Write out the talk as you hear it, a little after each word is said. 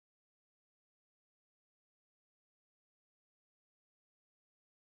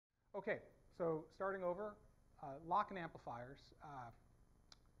Okay, so starting over, lock-in amplifiers.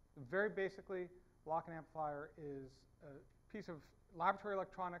 Very basically, lock-in amplifier is a piece of laboratory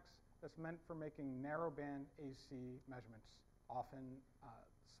electronics that's meant for making narrowband AC measurements, often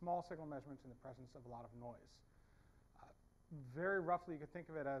small signal measurements in the presence of a lot of noise. Very roughly, you could think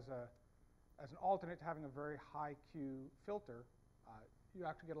of it as an alternate to having a very high Q filter. You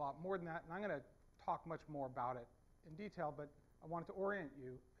actually get a lot more than that, and I'm going to talk much more about it in detail, but I wanted to orient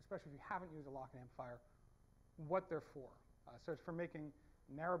you, especially if you haven't used a lock-in amplifier, what they're for. So it's for making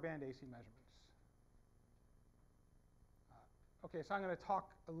narrowband AC measurements. Okay, so I'm going to talk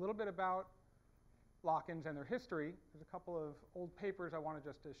a little bit about lock-ins and their history. There's a couple of old papers I wanted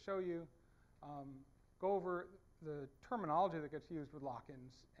just to show you. Go over the terminology that gets used with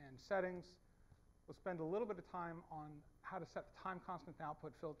lock-ins and settings. We'll spend a little bit of time on how to set the time constant in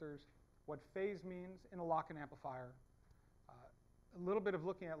output filters, what phase means in a lock-in amplifier, a little bit of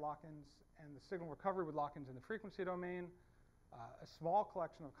looking at lock-ins and the signal recovery with lock-ins in the frequency domain, a small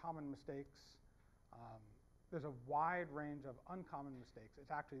collection of common mistakes. There's a wide range of uncommon mistakes.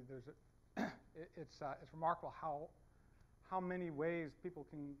 It's actually, it's remarkable how many ways people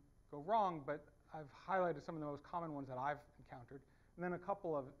can go wrong, but I've highlighted some of the most common ones that I've encountered, and then a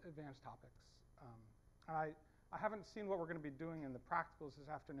couple of advanced topics. I haven't seen what we're going to be doing in the practicals this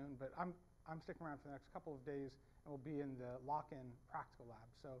afternoon, but I'm sticking around for the next couple of days, and we'll be in the lock-in practical lab.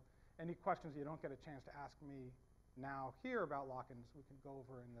 So any questions you don't get a chance to ask me now here about lock-ins, we can go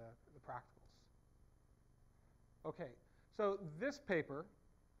over in the practicals. Okay, so this paper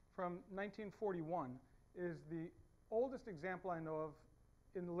from 1941 is the oldest example I know of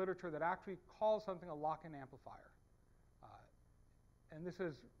in the literature that actually calls something a lock-in amplifier. And this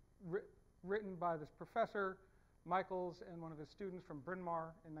is written by this professor, Michaels, and one of his students from Bryn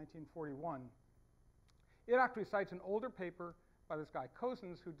Mawr in 1941. It actually cites an older paper by this guy,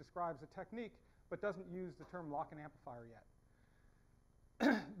 Cosens, who describes a technique but doesn't use the term lock-in amplifier yet.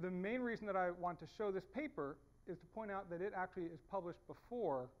 The main reason that I want to show this paper is to point out that it actually is published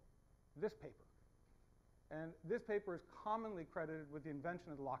before this paper. And this paper is commonly credited with the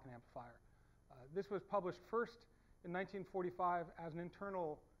invention of the lock-in amplifier. This was published first in 1945 as an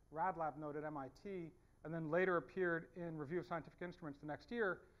internal RadLab note at MIT, and then later appeared in Review of Scientific Instruments the next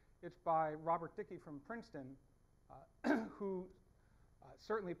year. It's by Robert Dickey from Princeton, who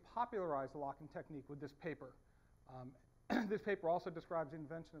certainly popularized the lock-in technique with this paper. This paper also describes the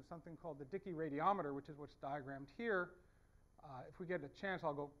invention of something called the Dickey radiometer, which is what's diagrammed here. If we get a chance,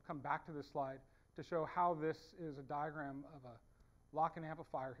 I'll come back to this slide to show how this is a diagram of a lock-in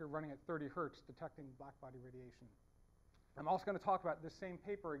amplifier here running at 30 hertz detecting blackbody radiation. I'm also going to talk about this same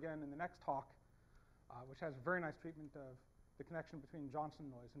paper again in the next talk, which has a very nice treatment of the connection between Johnson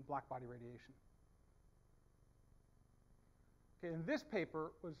noise and blackbody radiation. Okay, and this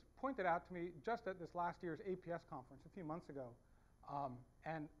paper was pointed out to me just at this last year's APS conference a few months ago.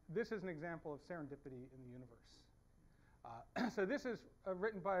 And this is an example of serendipity in the universe. So this is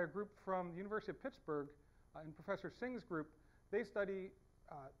written by a group from the University of Pittsburgh and Professor Singh's group. They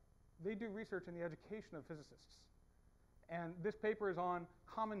do research in the education of physicists. And this paper is on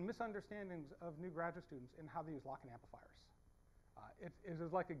common misunderstandings of new graduate students in how they use lock-in amplifiers. It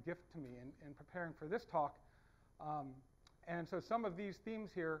is like a gift to me in preparing for this talk. And so some of these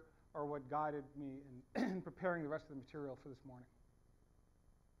themes here are what guided me in preparing the rest of the material for this morning.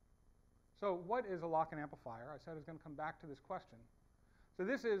 So what is a lock-in amplifier? I said I was going to come back to this question. So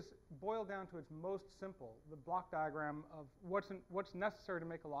this is boiled down to its most simple, the block diagram of what's necessary to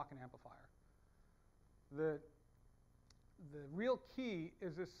make a lock-in amplifier. The real key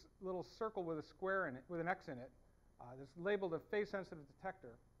is this little circle with a square in it, with an X in it. That's labeled a phase-sensitive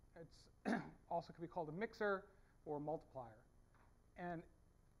detector. It's also could be called a mixer or a multiplier. And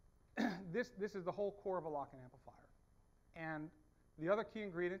this is the whole core of a lock-in amplifier. And the other key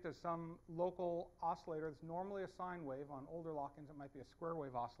ingredient is some local oscillator that's normally a sine wave. On older lock-ins, it might be a square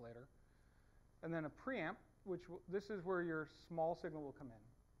wave oscillator. And then a preamp, this is where your small signal will come in.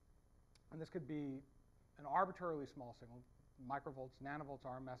 And this could be an arbitrarily small signal, microvolts, nanovolts,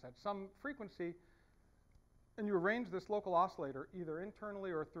 RMS, at some frequency. And you arrange this local oscillator either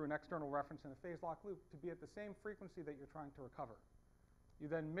internally or through an external reference in a phase lock loop to be at the same frequency that you're trying to recover. You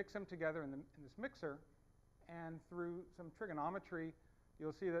then mix them together in this mixer, and through some trigonometry,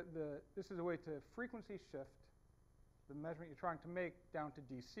 you'll see that this is a way to frequency shift the measurement you're trying to make down to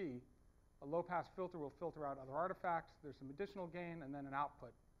DC. A low-pass filter will filter out other artifacts. There's some additional gain, and then an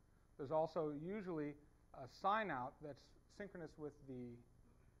output. There's also usually a sign out that's synchronous with the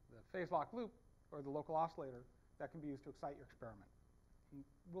phase lock loop or the local oscillator that can be used to excite your experiment. And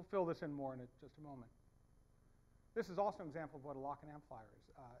we'll fill this in more in just a moment. This is also an example of what a lock-in amplifier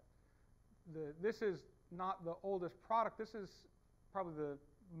is. this is not the oldest product. This is probably the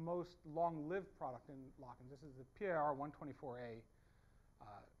most long-lived product in lock-ins. This is the PIR 124A.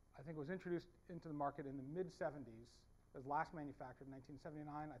 I think it was introduced into the market in the mid-70s. It was last manufactured in 1979.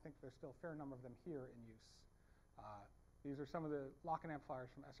 I think there's still a fair number of them here in use. These are some of the lock-in amplifiers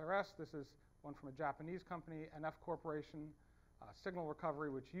from SRS. This is one from a Japanese company, NF Corporation. Signal Recovery,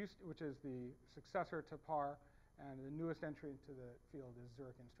 which is the successor to PAR, and the newest entry into the field is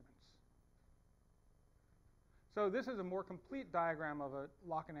Zurich Instruments. So this is a more complete diagram of a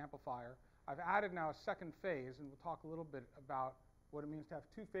lock-in amplifier. I've added now a second phase, and we'll talk a little bit about what it means to have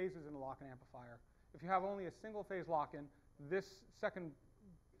two phases in a lock-in amplifier. If you have only a single phase lock-in, this second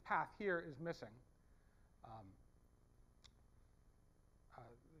path here is missing.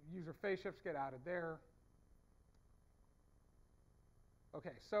 User phase shifts get added there.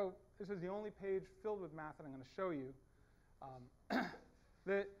 Okay, so this is the only page filled with math that I'm going to show you.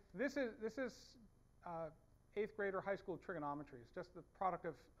 This is 8th grade or high school trigonometry. It's just the product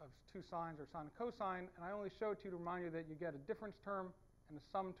of two signs, or sine and cosine, and I only show it to you to remind you that you get a difference term and a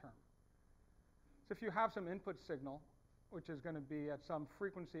sum term. So if you have some input signal, which is going to be at some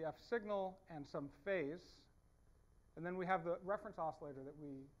frequency F signal and some phase, and then we have the reference oscillator that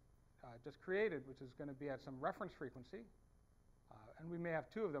we just created, which is going to be at some reference frequency, and we may have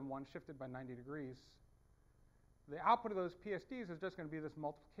two of them, one shifted by 90 degrees. The output of those PSDs is just going to be this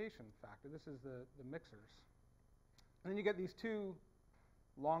multiplication factor. This is the mixers. And then you get these two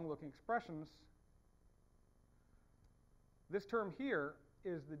long-looking expressions. This term here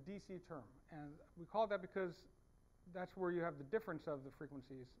is the DC term, and we call it that because that's where you have the difference of the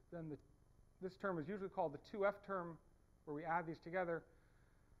frequencies. Then this term is usually called the 2F term, where we add these together.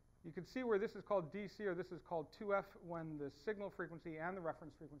 You can see where this is called DC, or this is called 2F, when the signal frequency and the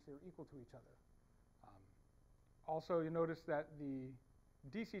reference frequency are equal to each other. Also, you notice that the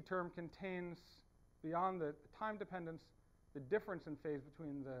DC term contains, beyond the time dependence, the difference in phase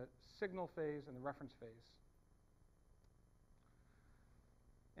between the signal phase and the reference phase.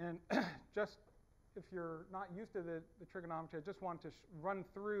 And just, if you're not used to the trigonometry, I just want to run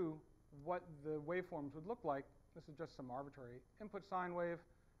through what the waveforms would look like. This is just some arbitrary input sine wave,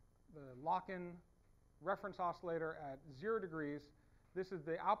 the lock-in reference oscillator at 0 degrees. This is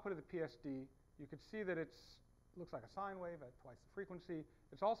the output of the PSD. You could see that it looks like a sine wave at twice the frequency.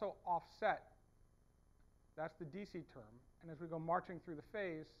 It's also offset. That's the DC term. And as we go marching through the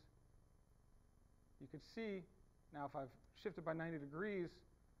phase, you could see, now if I've shifted by 90 degrees,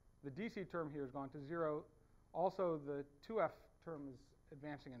 the DC term here has gone to 0. Also, the 2F term is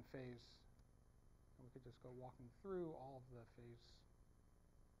advancing in phase. And we could just go walking through all of the phase.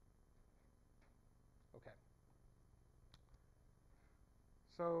 Okay.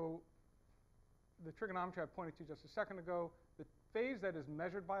 So the trigonometry I pointed to just a second ago, the phase that is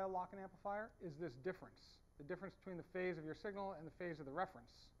measured by a lock-in amplifier is this difference, the difference between the phase of your signal and the phase of the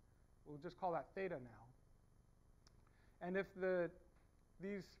reference. We'll just call that theta now. And if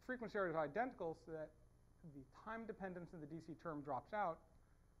these frequency areas are identical, so that the time dependence of the DC term drops out,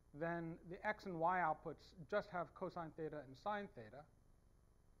 then the X and Y outputs just have cosine theta and sine theta.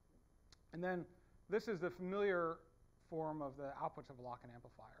 And then this is the familiar form of the outputs of a lock-in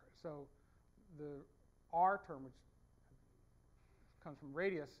amplifier. So the R term, which comes from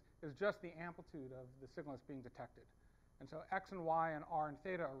radius, is just the amplitude of the signal that's being detected. And so X and Y and R and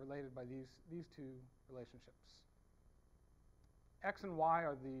theta are related by these two relationships. X and Y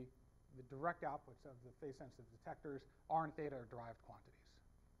are the direct outputs of the phase-sensitive detectors. R and theta are derived quantities.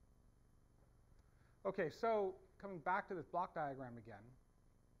 Okay, so coming back to this block diagram again,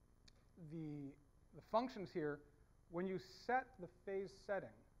 the functions here, when you set the phase setting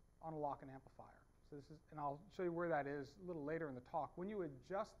on a lock-in amplifier, so this is, and I'll show you where that is a little later in the talk. When you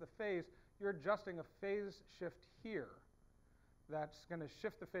adjust the phase, you're adjusting a phase shift here. That's going to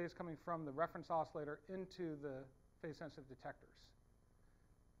shift the phase coming from the reference oscillator into the phase-sensitive detectors.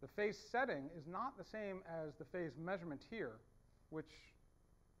 The phase setting is not the same as the phase measurement here, which,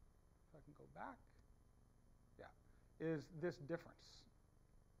 if I can go back, is this difference.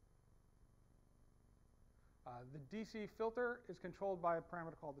 The DC filter is controlled by a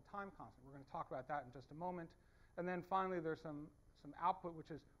parameter called the time constant. We're going to talk about that in just a moment. And then finally, there's some output, which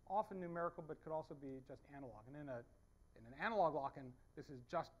is often numerical, but could also be just analog. And in an analog lock-in, this is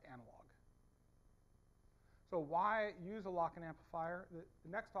just analog. So why use a lock-in amplifier? The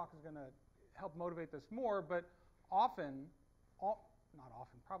next talk is going to help motivate this more, but often, not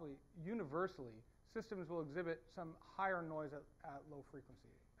often, probably universally, systems will exhibit some higher noise at low frequency.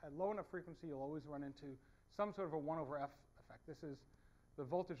 At low enough frequency, you'll always run into some sort of a 1/F effect. This is the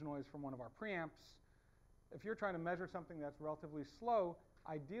voltage noise from one of our preamps. If you're trying to measure something that's relatively slow,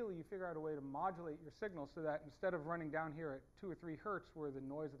 ideally you figure out a way to modulate your signal so that instead of running down here at 2 or 3 hertz where the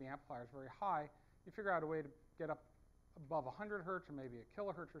noise of the amplifier is very high, you figure out a way to get up above 100 hertz or maybe a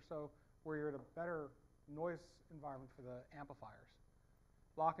kilohertz or so where you're at a better noise environment for the amplifiers.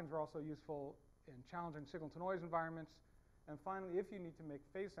 Lock-ins are also useful in challenging signal-to-noise environments. And finally, if you need to make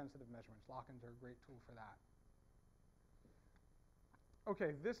phase-sensitive measurements, lock-ins are a great tool for that.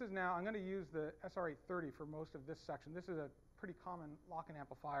 Okay, this is now, I'm going to use the SR830 for most of this section. This is a pretty common lock-in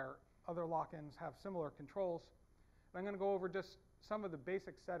amplifier. Other lock-ins have similar controls. And I'm going to go over just some of the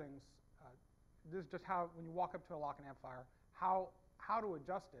basic settings. This is just how, when you walk up to a lock-in amplifier, how to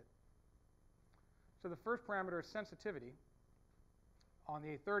adjust it. So the first parameter is sensitivity. On the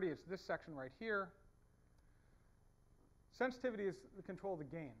 830, it's this section right here. Sensitivity is the control of the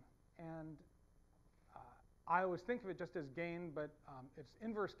gain. And I always think of it just as gain, but it's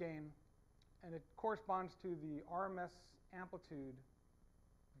inverse gain, and it corresponds to the RMS amplitude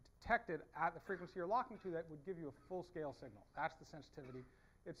detected at the frequency you're locking to that would give you a full-scale signal. That's the sensitivity.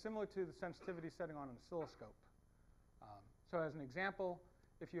 It's similar to the sensitivity setting on an oscilloscope. So as an example,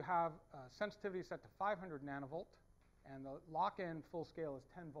 if you have sensitivity set to 500 nanovolt, and the lock-in full scale is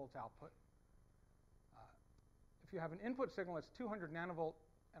 10 volts output. If you have an input signal that's 200 nanovolt,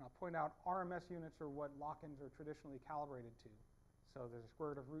 and I'll point out RMS units are what lock-ins are traditionally calibrated to. So there's a square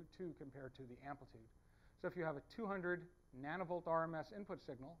root of root 2 compared to the amplitude. So if you have a 200 nanovolt RMS input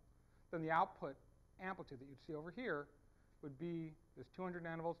signal, then the output amplitude that you'd see over here would be this 200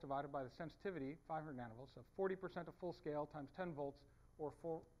 nanovolts divided by the sensitivity, 500 nanovolts, so 40% of full scale times 10 volts, or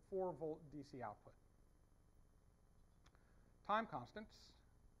 4 volt DC output. Time constants.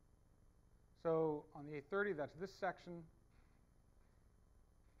 So on the 830, that's this section.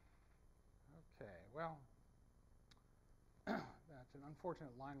 Okay, well, that's an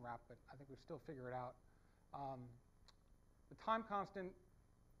unfortunate line wrap, but I think we still figure it out. The time constant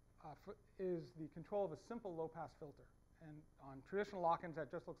is the control of a simple low-pass filter. And on traditional lock-ins,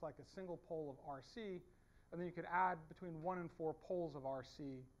 that just looks like a single pole of RC, and then you could add between 1 and 4 poles of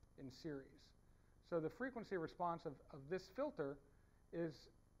RC in series. So the frequency response of this filter is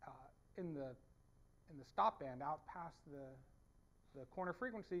in the stop band out past the corner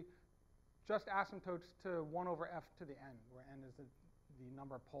frequency, just asymptotes to 1 over f to the n, where n is the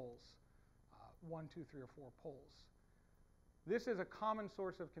number of poles, 1, 2, 3, or 4 poles. This is a common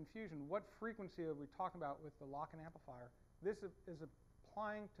source of confusion. What frequency are we talking about with the lock-in amplifier? This is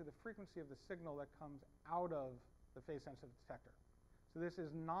applying to the frequency of the signal that comes out of the phase-sensitive detector. So this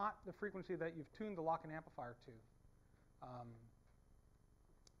is not the frequency that you've tuned the lock-in amplifier to.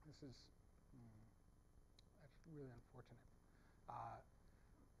 This is, that's really unfortunate.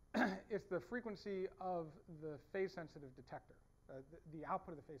 It's the frequency of the phase-sensitive detector, the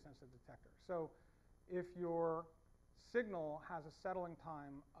output of the phase-sensitive detector. So if your signal has a settling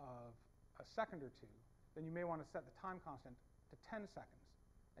time of a second or 2, then you may want to set the time constant to 10 seconds.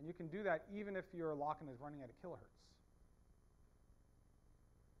 And you can do that even if your lock-in is running at a kilohertz.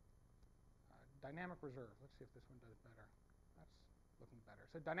 Dynamic reserve. Let's see if this one does better. That's looking better.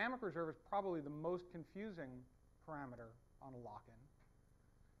 So dynamic reserve is probably the most confusing parameter on a lock-in.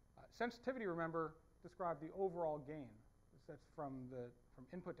 Sensitivity, remember, described the overall gain. That's from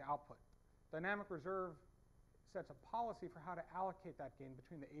input to output. Dynamic reserve sets a policy for how to allocate that gain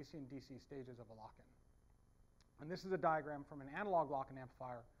between the AC and DC stages of a lock-in. And this is a diagram from an analog lock-in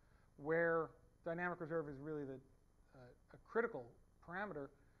amplifier where dynamic reserve is really a critical parameter.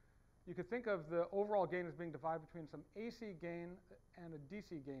 You could think of the overall gain as being divided between some AC gain and a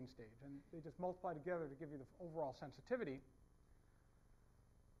DC gain stage, and they just multiply together to give you the overall sensitivity.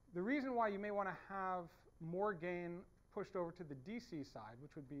 The reason why you may want to have more gain pushed over to the DC side,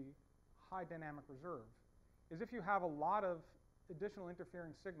 which would be high dynamic reserve, is if you have a lot of additional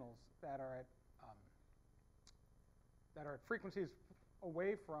interfering signals that are at frequencies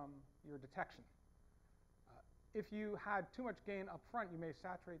away from your detection. If you had too much gain up front, you may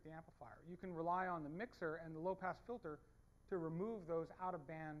saturate the amplifier. You can rely on the mixer and the low-pass filter to remove those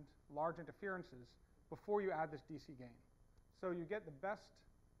out-of-band large interferences before you add this DC gain. So you get the best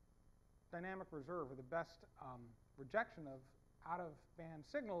dynamic reserve, or the best rejection of out-of-band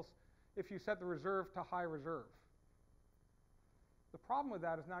signals if you set the reserve to high reserve. The problem with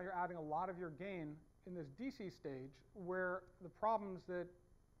that is now you're adding a lot of your gain in this DC stage where the problems that,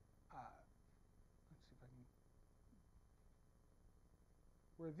 let's see if I can,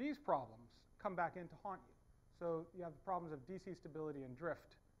 where these problems come back in to haunt you. So you have the problems of DC stability and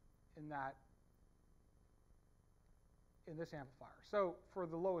drift in this amplifier. So for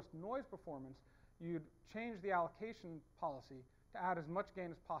the lowest noise performance, you'd change the allocation policy to add as much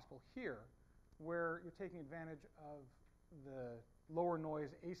gain as possible here, where you're taking advantage of the lower noise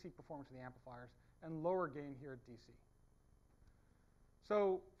AC performance of the amplifiers, and lower gain here at DC.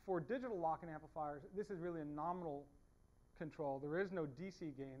 So for digital lock-in amplifiers, this is really a nominal control. There is no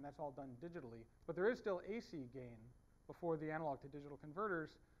DC gain, that's all done digitally, but there is still AC gain before the analog to digital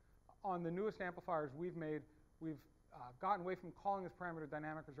converters. On the newest amplifiers we've made, we've gotten away from calling this parameter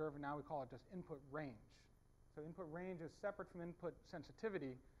dynamic reserve, and now we call it just input range. So input range is separate from input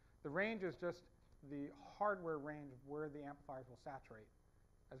sensitivity. The range is just the hardware range of where the amplifiers will saturate,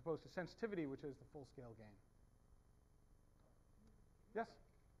 as opposed to sensitivity, which is the full-scale gain. Yes?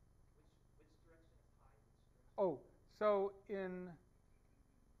 Which direction is high? Oh, so in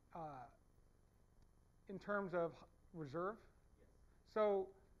terms of reserve? Yes. So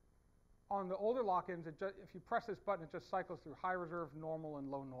on the older lock-ins, if you press this button, it just cycles through high reserve, normal, and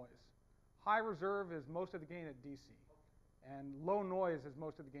low noise. High reserve is most of the gain at DC, and low noise is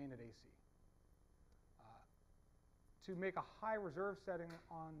most of the gain at AC. To make a high reserve setting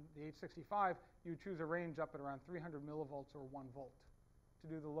on the 865, you choose a range up at around 300 millivolts or 1 volt. To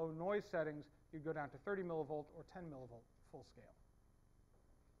do the low noise settings, you go down to 30 millivolt or 10 millivolt full scale.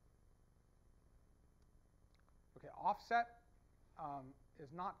 Okay, offset is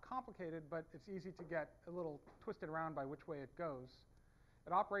not complicated, but it's easy to get a little twisted around by which way it goes.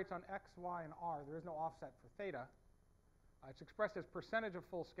 It operates on X, Y, and R. There is no offset for theta. It's expressed as percentage of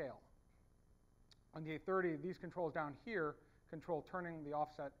full scale. On the 830, these controls down here control turning the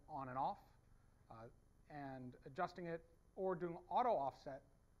offset on and off and adjusting it, or doing auto offset.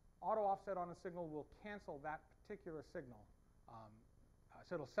 Auto offset on a signal will cancel that particular signal.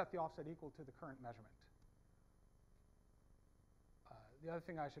 So it'll set the offset equal to the current measurement. The other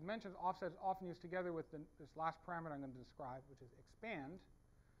thing I should mention is offset is often used together with this last parameter I'm going to describe, which is expand,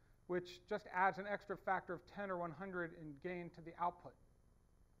 which just adds an extra factor of 10 or 100 in gain to the output.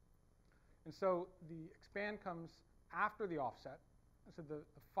 And so the expand comes after the offset. So the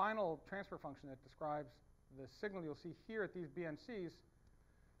final transfer function that describes the signal you'll see here at these BNCs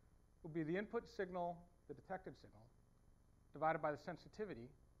will be the input signal, the detected signal, divided by the sensitivity,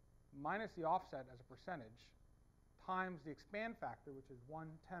 minus the offset as a percentage, times the expand factor, which is 1,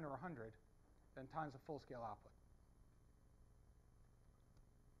 10, or 100, then times the full-scale output.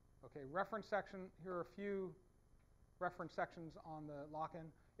 Okay, reference section. Here are a few reference sections on the lock-in.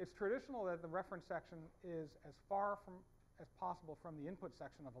 It's traditional that the reference section is as far as possible from the input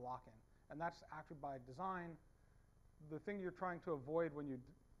section of a lock-in, and that's actually by design. The thing you're trying to avoid when you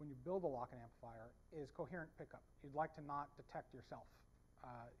build a lock-in amplifier is coherent pickup. You'd like to not detect yourself.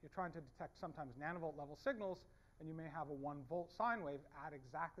 You're trying to detect sometimes nanovolt level signals, and you may have a 1 volt sine wave at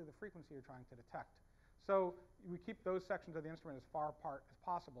exactly the frequency you're trying to detect. So we keep those sections of the instrument as far apart as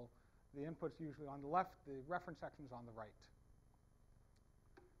possible. The input's usually on the left, the reference section's on the right.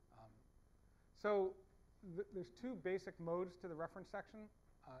 There's two basic modes to the reference section,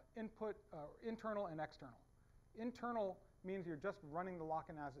 internal and external. Internal means you're just running the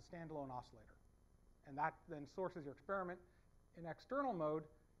lock-in as a standalone oscillator, and that then sources your experiment. In external mode,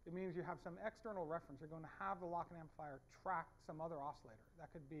 it means you have some external reference. You're going to have the lock-in amplifier track some other oscillator. That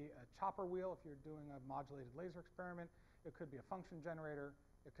could be a chopper wheel if you're doing a modulated laser experiment. It could be a function generator.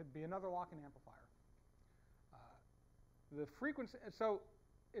 It could be another lock-in amplifier. The frequency, so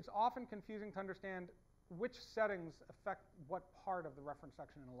it's often confusing to understand which settings affect what part of the reference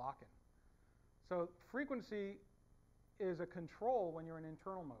section in a lock-in. So frequency is a control when you're in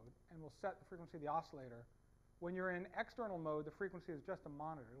internal mode and will set the frequency of the oscillator. When you're in external mode, the frequency is just a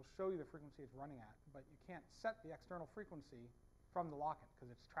monitor. It'll show you the frequency it's running at, but you can't set the external frequency from the lock-in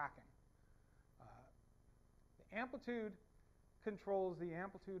because it's tracking. The amplitude controls the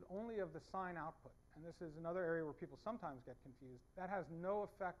amplitude only of the sine output, and this is another area where people sometimes get confused. That has no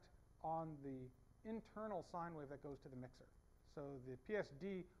effect on the internal sine wave that goes to the mixer. So the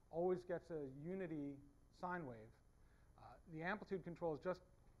PSD always gets a unity sine wave. The amplitude control just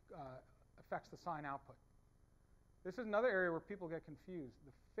affects the sine output. This is another area where people get confused.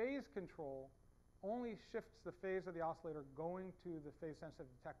 The phase control only shifts the phase of the oscillator going to the phase-sensitive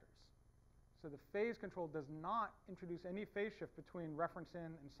detectors. So the phase control does not introduce any phase shift between reference in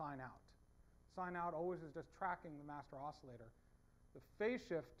and sine out. Sine out always is just tracking the master oscillator. The phase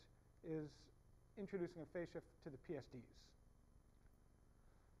shift is introducing a phase shift to the PSDs.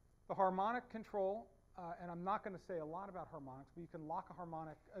 The harmonic control, and I'm not going to say a lot about harmonics, but you can lock a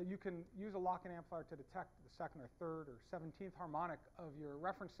harmonic, you can use a lock-in amplifier to detect the 2nd or 3rd or 17th harmonic of your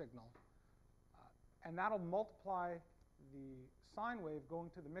reference signal, and that'll multiply the sine wave going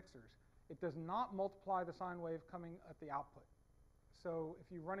to the mixers. It does not multiply the sine wave coming at the output. So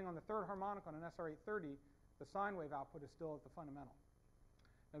if you're running on the 3rd harmonic on an SR830, the sine wave output is still at the fundamental.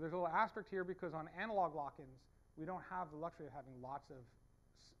 Now there's a little asterisk here because on analog lock-ins, we don't have the luxury of having lots of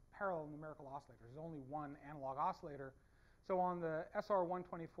parallel numerical oscillators. There's only one analog oscillator. So on the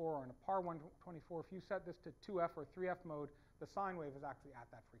SR124 or in a PAR124, if you set this to 2F or 3F mode, the sine wave is actually at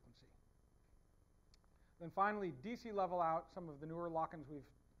that frequency. Then finally, DC level out, some of the newer lock-ins we've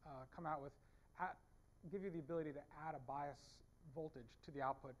come out with give you the ability to add a bias voltage to the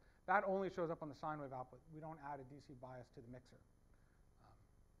output. That only shows up on the sine wave output. We don't add a DC bias to the mixer.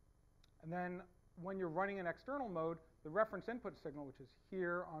 And then when you're running an external mode, the reference input signal, which is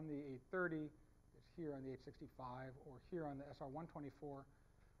here on the 830, is here on the 865, or here on the SR124,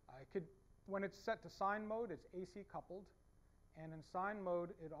 when it's set to sine mode, it's AC coupled. And in sine mode,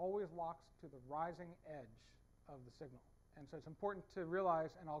 it always locks to the rising edge of the signal. And so it's important to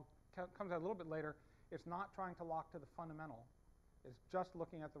realize, and I'll come to that a little bit later, it's not trying to lock to the fundamental. It's just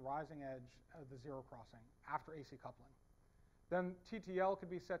looking at the rising edge of the zero crossing after AC coupling. Then TTL could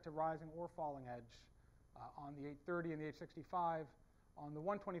be set to rising or falling edge on the 830 and the 865. On the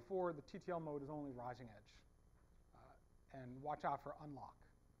 124, the TTL mode is only rising edge. And watch out for unlock.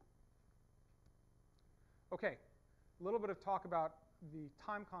 Okay, a little bit of talk about the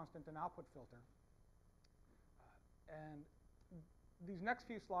time constant and output filter. And these next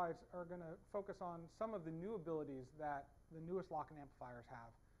few slides are going to focus on some of the new abilities that the newest lock-in amplifiers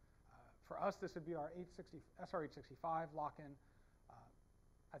have. For us, this would be our SR865 lock-in.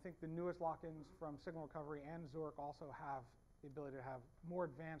 I think the newest lock-ins from Signal Recovery and Zurich also have the ability to have more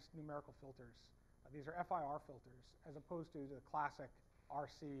advanced numerical filters. These are FIR filters, as opposed to the classic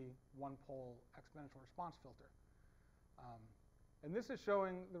RC one-pole exponential response filter. And this is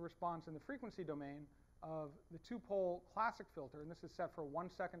showing the response in the frequency domain of the two-pole classic filter, and this is set for a 1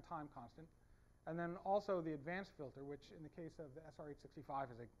 second time constant, and then also the advanced filter, which in the case of the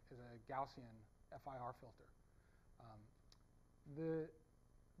SR865 is a Gaussian FIR filter.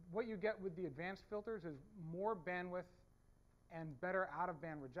 What you get with the advanced filters is more bandwidth and better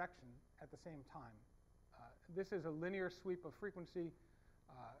out-of-band rejection at the same time. This is a linear sweep of frequency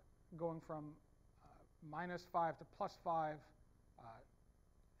going from -5 to +5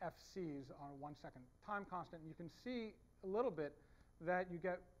 FCs on a 1 second time constant. And you can see a little bit that you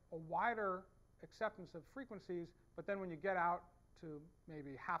get a wider acceptance of frequencies, but then when you get out to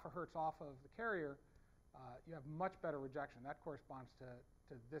maybe half a hertz off of the carrier, you have much better rejection. That corresponds to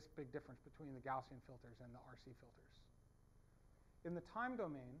this big difference between the Gaussian filters and the RC filters. In the time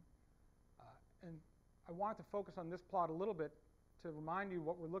domain, and I wanted to focus on this plot a little bit to remind you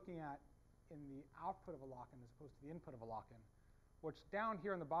what we're looking at in the output of a lock-in as opposed to the input of a lock-in. What's down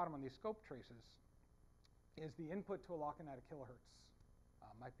here on the bottom on these scope traces is the input to a lock-in at a kilohertz.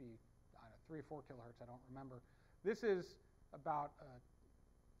 Might be, I don't know, 3 or 4 kilohertz, I don't remember. This is about,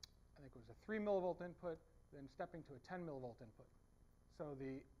 I think it was a 3 millivolt input, then stepping to a 10 millivolt input. So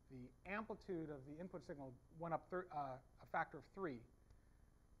the amplitude of the input signal went up a factor of 3.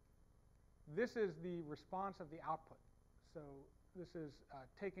 This is the response of the output. So this is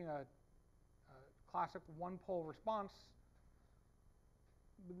taking a classic one-pole response,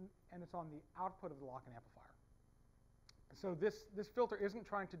 and it's on the output of the lock-in amplifier. So this filter isn't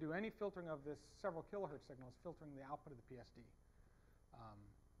trying to do any filtering of this several kilohertz signal. It's filtering the output of the PSD.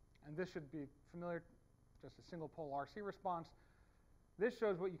 And this should be familiar, just a single pole RC response. This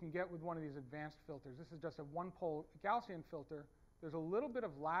shows what you can get with one of these advanced filters. This is just a one-pole Gaussian filter. There's a little bit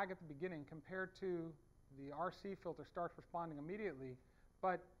of lag at the beginning compared to the RC filter starts responding immediately,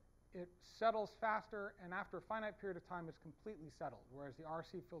 but it settles faster, and after a finite period of time, it's completely settled, whereas the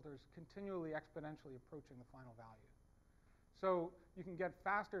RC filter is continually exponentially approaching the final value. So you can get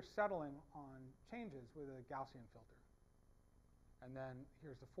faster settling on changes with a Gaussian filter. And then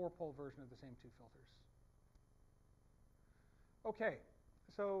here's the 4-pole version of the same two filters. Okay,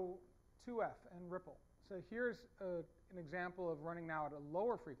 so 2F and ripple. So here's an example of running now at a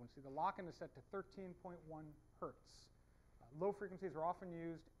lower frequency. The lock-in is set to 13.1 hertz. Low frequencies are often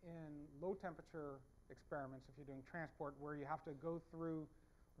used in low temperature experiments if you're doing transport where you have to go through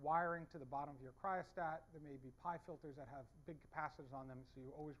wiring to the bottom of your cryostat. There may be pi filters that have big capacitors on them, so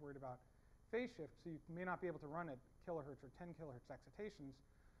you're always worried about phase shift, so you may not be able to run at kilohertz or 10 kilohertz excitations.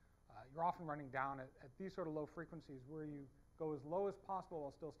 You're often running down at these sort of low frequencies where you go as low as possible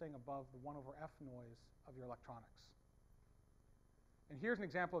while still staying above the 1/f noise of your electronics. And here's an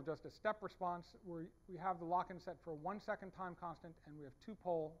example of just a step response where we have the lock-in set for a 1 second time constant, and we have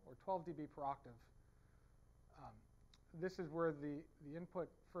 2-pole or 12 dB per octave. This is where the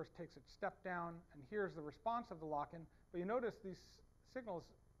input first takes its step down, and here's the response of the lock-in. But you notice these signals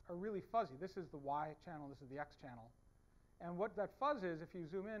are really fuzzy. This is the Y channel, this is the X channel. And what that fuzz is, if you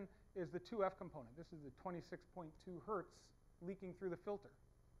zoom in, is the 2F component. This is the 26.2 hertz leaking through the filter.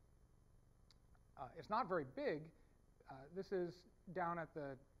 It's not very big. This is down at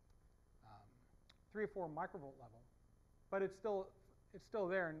the 3 or 4 microvolt level, but it's still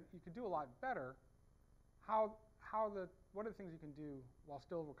there, and you could do a lot better. What are the things you can do while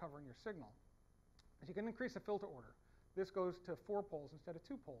still recovering your signal? Is you can increase the filter order. This goes to 4 poles instead of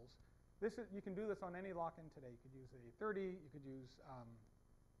 2 poles. You can do this on any lock-in today. You could use the 830, you could use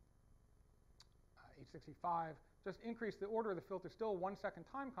 865. Just increase the order of the filter, still 1 second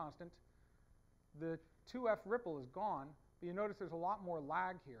time constant. The 2F ripple is gone, but you notice there's a lot more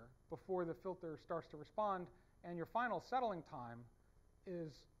lag here before the filter starts to respond, and your final settling time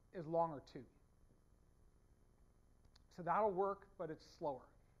is longer too. So that'll work, but it's slower.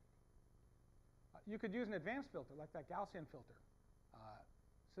 You could use an advanced filter like that Gaussian filter.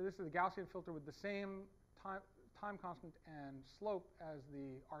 So this is the Gaussian filter with the same time constant and slope as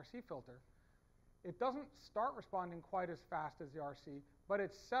the RC filter. It doesn't start responding quite as fast as the RC, but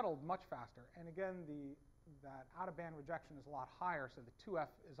it's settled much faster. And again, that out-of-band rejection is a lot higher, so the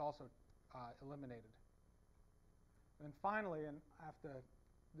 2F is also eliminated. And then finally, and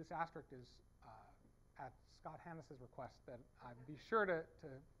this asterisk is at Scott Hannes's request that I be sure to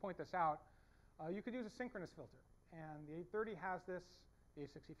point this out, you could use a synchronous filter. And the 830 has this, the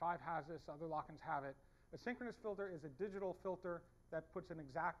 865 has this, other lock-ins have it. A synchronous filter is a digital filter that puts an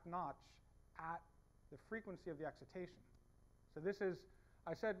exact notch at the frequency of the excitation. So this is,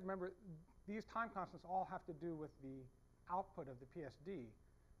 I said, remember, these time constants all have to do with the output of the PSD,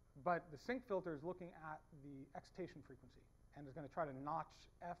 but the sync filter is looking at the excitation frequency and is going to try to notch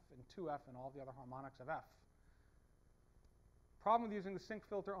F and 2F and all the other harmonics of F. Problem with using the sync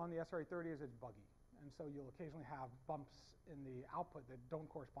filter on the SR830 is it's buggy, and so you'll occasionally have bumps in the output that don't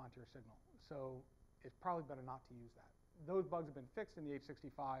correspond to your signal. So it's probably better not to use that. Those bugs have been fixed in the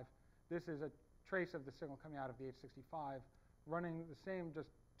 865. This is a trace of the signal coming out of the 865 running the same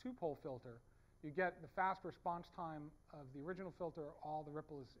just 2-pole filter. You get the fast response time of the original filter. All the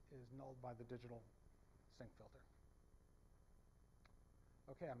ripple is nulled by the digital sync filter.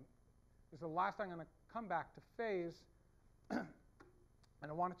 Okay, this is the last thing. I'm going to come back to phase. And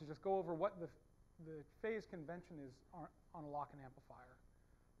I wanted to just go over what the phase convention is on a lock-in amplifier.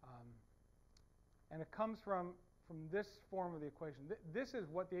 And it comes from this form of the equation. This is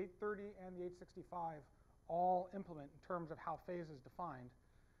what the 830 and the 865 all implement in terms of how phase is defined.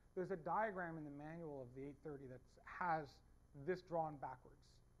 There's a diagram in the manual of the 830 that has this drawn backwards.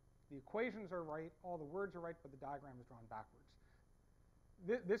 The equations are right, all the words are right, but the diagram is drawn backwards.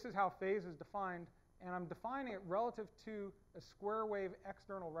 This is how phase is defined, and I'm defining it relative to a square wave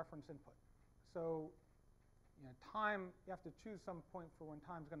external reference input. So time, you have to choose some point for when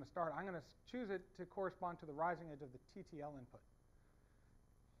time's going to start. I'm going to choose it to correspond to the rising edge of the TTL input.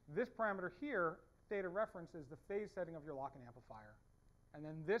 This parameter here, theta reference, is the phase setting of your lock-in amplifier. And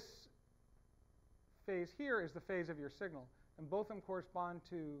then this phase here is the phase of your signal. And both of them correspond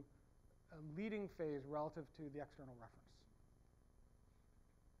to a leading phase relative to the external reference.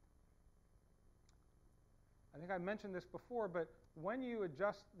 I think I mentioned this before, but when you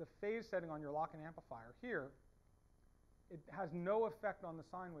adjust the phase setting on your lock-in amplifier here, it has no effect on the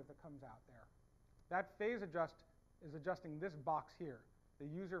sine wave that comes out there. That phase adjust is adjusting this box here, the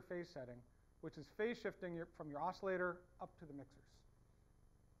user phase setting, which is phase shifting from your oscillator up to the mixers.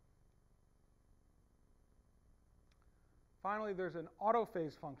 Finally, there's an auto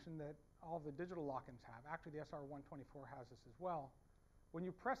phase function that all the digital lock-ins have. Actually, the SR124 has this as well. When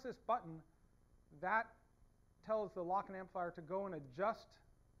you press this button, that tells the lock-in amplifier to go and adjust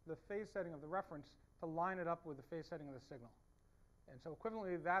the phase setting of the reference to line it up with the phase setting of the signal. And so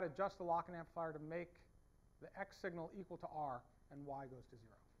equivalently, that adjusts the lock-in amplifier to make the X signal equal to R and Y goes to 0.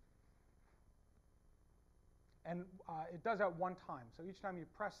 And it does at one time. So each time you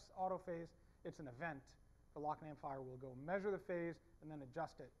press auto phase, it's an event. The lock-in amplifier will go measure the phase and then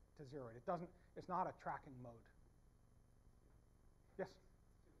adjust it to 0. It's not a tracking mode. Yes?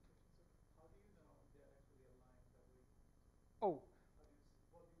 How do you know they're actually aligned that way? Oh.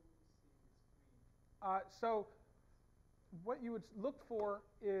 What do you see in the screen? So what you would look for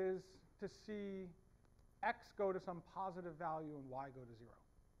is to see X go to some positive value and Y go to 0.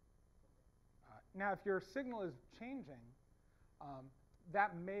 Now, if your signal is changing,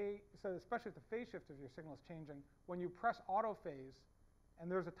 that may, so especially if the phase shift of your signal is changing, when you press auto phase,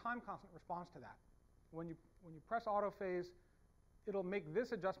 and there's a time constant response to that. When you press auto phase, it'll make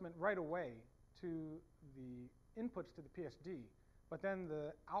this adjustment right away to the inputs to the PSD, but then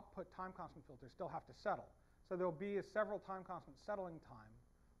the output time constant filters still have to settle. So there'll be a several time constant settling time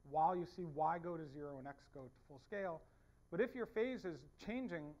while you see Y go to 0 and X go to full scale. But if your phase is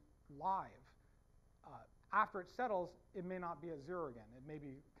changing live, after it settles, it may not be at 0 again. It may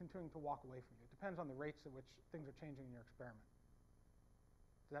be continuing to walk away from you. It depends on the rates at which things are changing in your experiment.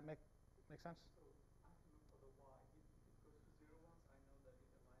 Does that make sense? So I have to look for the y. If it goes to 0 once, I know that it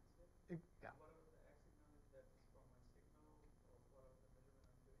aligns it. Yeah. Whatever the x signal is, that's from my signal or whatever the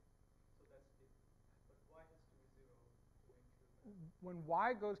measurement I'm doing. So that's different. But y has to be 0 to include that. When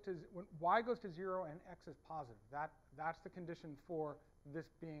y goes to 0 and x is positive, that's the condition for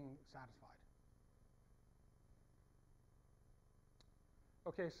this being satisfied.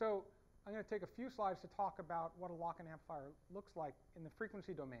 Okay, so I'm going to take a few slides to talk about what a lock-in amplifier looks like in the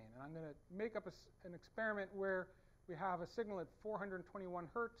frequency domain. And I'm going to make up an experiment where we have a signal at 421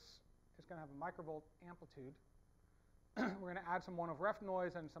 hertz. It's going to have a microvolt amplitude. We're going to add some 1/f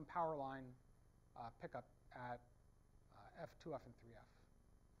noise and some power line pickup at F2F and 3F.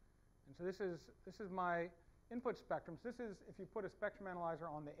 And so this is my input spectrum. So this is if you put a spectrum analyzer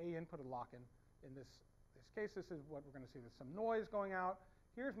on the A input of the lock-in. In this case, this is what we're going to see. There's some noise going out.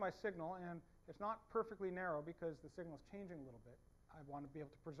 Here's my signal, and it's not perfectly narrow because the signal is changing a little bit. I want to be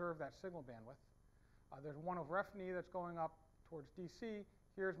able to preserve that signal bandwidth. There's 1/f knee that's going up towards DC.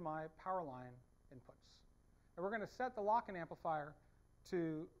 Here's my power line inputs. And we're going to set the lock-in amplifier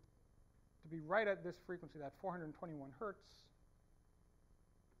to be right at this frequency, that 421 hertz.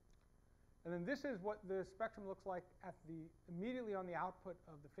 And then this is what the spectrum looks like at immediately on the output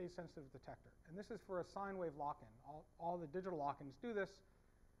of the phase-sensitive detector. And this is for a sine wave lock-in. All the digital lock-ins do this.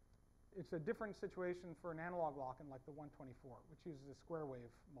 It's a different situation for an analog lock-in like the 124, which uses a square wave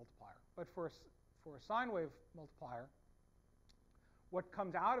multiplier. But for a sine wave multiplier, what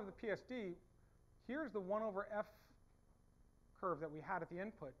comes out of the PSD, here's the 1/f curve that we had at the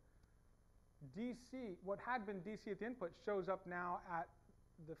input. DC, what had been DC at the input, shows up now at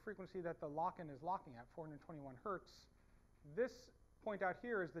the frequency that the lock-in is locking at, 421 hertz. This point out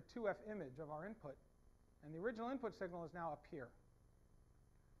here is the 2F image of our input, and the original input signal is now up here.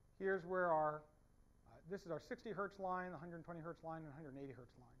 Here's where this is our 60 hertz line, the 120 hertz line, and 180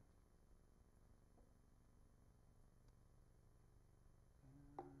 hertz line.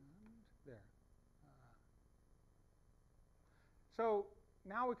 And there. So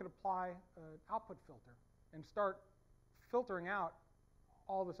now we can apply an output filter and start filtering out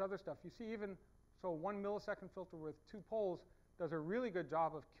all this other stuff. You see, even so, 1 millisecond filter with 2 poles does a really good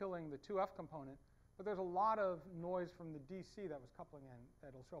job of killing the 2F component, but there's a lot of noise from the DC that was coupling in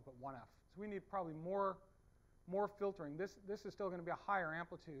that'll show up at 1F. So we need probably more filtering. This is still going to be a higher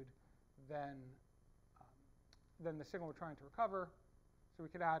amplitude than the signal we're trying to recover. So we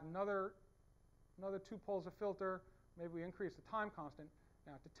could add another 2 poles of filter. Maybe we increase the time constant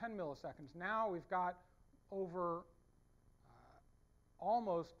now to 10 milliseconds. Now we've got over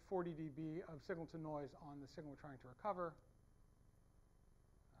almost 40 dB of signal to noise on the signal we're trying to recover.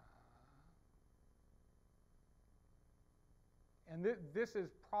 And this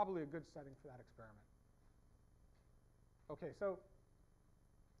is probably a good setting for that experiment. Okay, so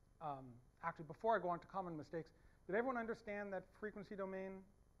actually, before I go on to common mistakes, did everyone understand that frequency domain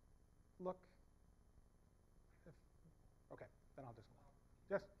look? Okay, then I'll just go on.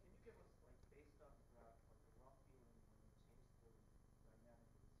 Yes? Can you give us, like, based off of that, like a rough feeling when you change the dynamic reserve, how your graph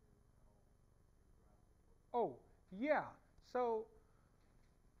would look? Oh, yeah. So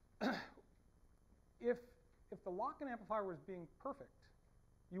if the lock-in amplifier was being perfect,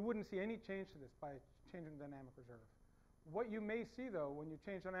 you wouldn't see any change to this by changing the dynamic reserve. What you may see, though, when you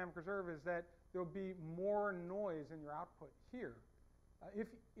change dynamic reserve is that there'll be more noise in your output here.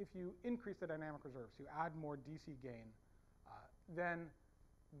 If you increase the dynamic reserve, so you add more DC gain, then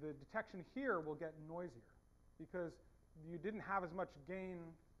the detection here will get noisier because you didn't have as much gain.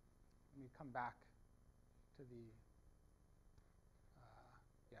 Let me come back to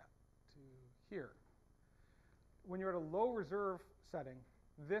to here. When you're at a low reserve setting,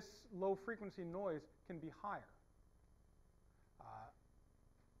 this low frequency noise can be higher.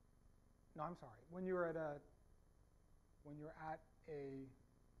 No, I'm sorry. When you're at a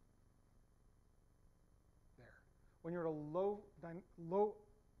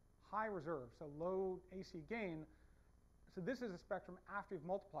high reserve, so low AC gain, so this is a spectrum after you've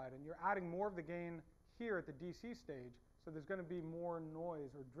multiplied, and you're adding more of the gain here at the DC stage, so there's going to be more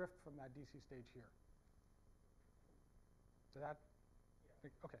noise or drift from that DC stage here. So that, yeah.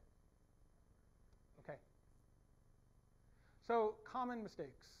 Okay. Okay. So common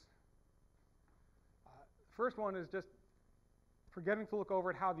mistakes. First one is just forgetting to look over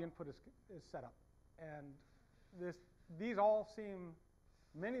at how the input is set up. And these all seem,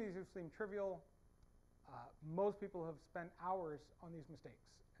 many of these seem trivial. Most people have spent hours on these mistakes.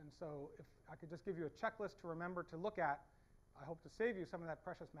 And so if I could just give you a checklist to remember to look at, I hope to save you some of that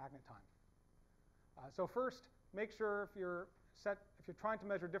precious magnet time. So first, make sure if you're trying to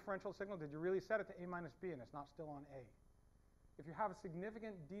measure differential signal, did you really set it to A minus B and it's not still on A? If you have a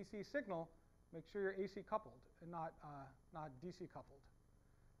significant DC signal, make sure you're AC coupled and not DC coupled.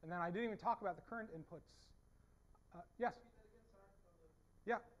 And then I didn't even talk about the current inputs. Yes?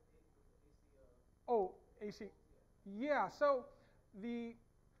 Yeah. Oh, AC. Yeah, so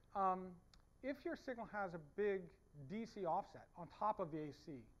if your signal has a big DC offset on top of the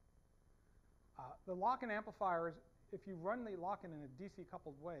AC, the lock-in amplifiers, if you run the lock-in in a DC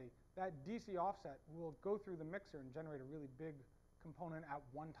coupled way, that DC offset will go through the mixer and generate a really big component at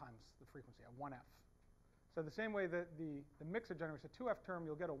 1 times the frequency, at 1F. So the same way that the mixer generates a 2F term,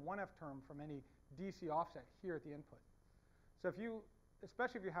 you'll get a 1F term from any DC offset here at the input. So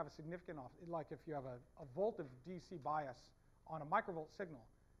especially if you have a significant offset, like if you have a volt of DC bias on a microvolt signal,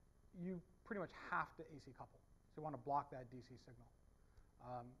 you pretty much have to AC couple. So you want to block that DC signal.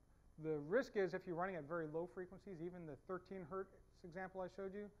 The risk is if you're running at very low frequencies, even the 13 hertz example I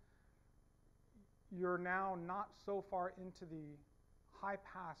showed you, you're now not so far into the high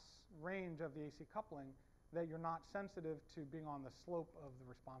pass range of the AC coupling that you're not sensitive to being on the slope of the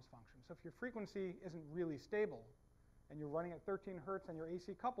response function. So if your frequency isn't really stable and you're running at 13 hertz and you're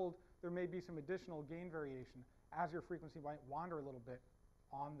AC coupled, there may be some additional gain variation as your frequency might wander a little bit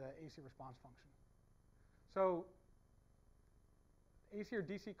on the AC response function. So AC or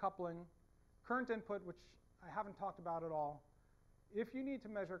DC coupling, current input, which I haven't talked about at all. If you need to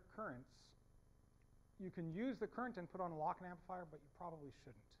measure currents, you can use the current input on a lock-in amplifier, but you probably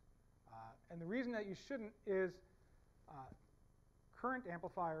shouldn't. And the reason that you shouldn't is current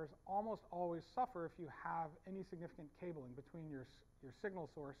amplifiers almost always suffer if you have any significant cabling between your signal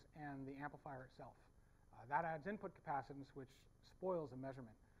source and the amplifier itself. That adds input capacitance, which spoils the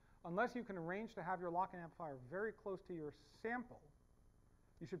measurement. Unless you can arrange to have your lock-in amplifier very close to your sample,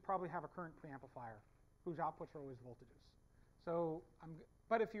 you should probably have a current preamplifier whose outputs are always voltages. So,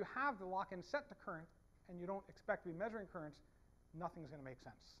 but if you have the lock-in set to current and you don't expect to be measuring currents, nothing's going to make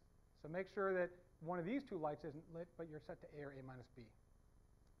sense. So make sure that one of these two lights isn't lit, but you're set to A or A minus B.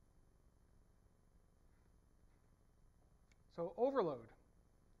 So overload.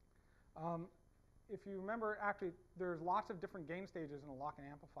 If you remember, actually, there's lots of different gain stages in a lock-in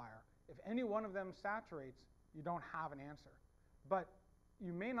amplifier. If any one of them saturates, you don't have an answer. But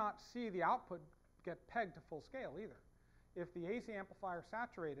you may not see the output get pegged to full scale either. If the AC amplifier is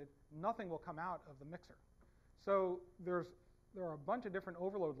saturated, nothing will come out of the mixer. So there are a bunch of different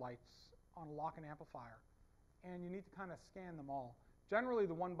overload lights on a lock-in amplifier, and you need to kind of scan them all. Generally,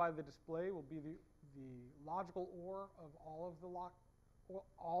 the one by the display will be the logical OR of all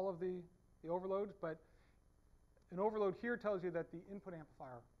of the overloads, but an overload here tells you that the input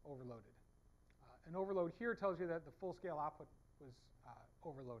amplifier overloaded. An overload here tells you that the full-scale output was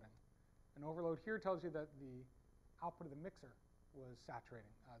overloading. An overload here tells you that the output of the mixer was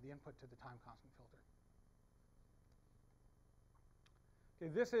saturating, the input to the time constant filter. Okay,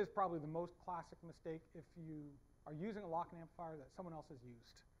 this is probably the most classic mistake if you are using a lock-in amplifier that someone else has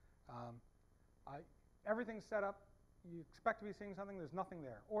used. Everything's set up, you expect to be seeing something, there's nothing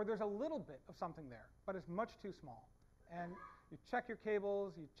there. Or there's a little bit of something there, but it's much too small. And you check your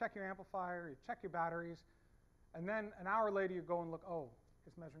cables, you check your amplifier, you check your batteries, and then an hour later you go and look, oh,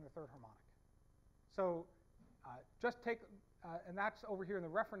 it's measuring the third harmonic. So just take, and that's over here in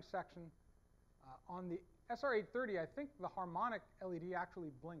the reference section. On the SR830, I think the harmonic LED actually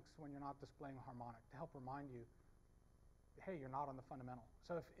blinks when you're not displaying a harmonic to help remind you, hey, you're not on the fundamental.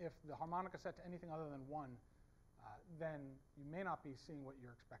 So if the harmonic is set to anything other than 1, then you may not be seeing what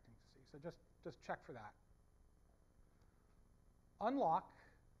you're expecting to see. So just check for that. Unlock,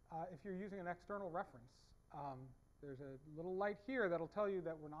 if you're using an external reference, there's a little light here that'll tell you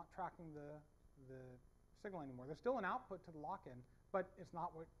that we're not tracking the signal anymore. There's still an output to the lock-in, but it's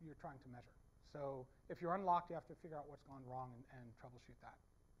not what you're trying to measure. So if you're unlocked, you have to figure out what's gone wrong and troubleshoot that.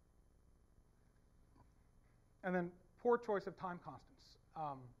 And then poor choice of time constants.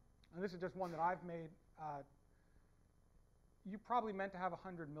 And this is just one that I've made. You probably meant to have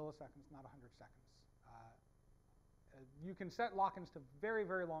 100 milliseconds, not 100 seconds. You can set lock-ins to very,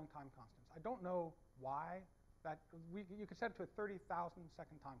 very long time constants. I don't know why. You could set it to a 30,000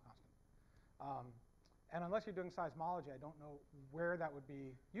 second time constant. And unless you're doing seismology, I don't know where that would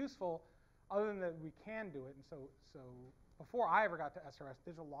be useful, other than that we can do it. And so before I ever got to SRS,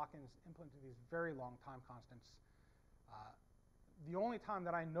 digital lock-ins implemented these very long time constants. The only time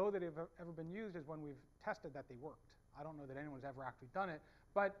that I know that they've ever been used is when we've tested that they worked. I don't know that anyone's ever actually done it,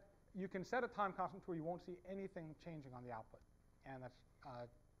 but you can set a time constant where you won't see anything changing on the output. And that's,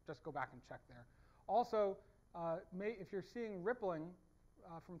 just go back and check there. Also, if you're seeing rippling,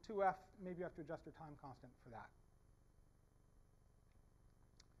 from 2F, maybe you have to adjust your time constant for that.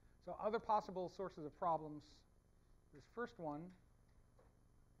 So other possible sources of problems, this first one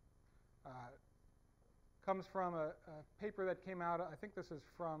comes from a paper that came out, I think this is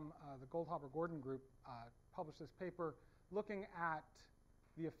from the Goldhaber-Gordon group, published this paper looking at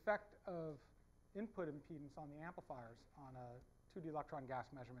the effect of input impedance on the amplifiers on a 2D electron gas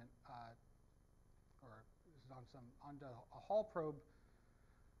measurement, or this is on a Hall probe.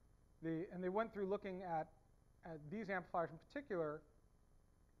 And they went through looking at these amplifiers in particular.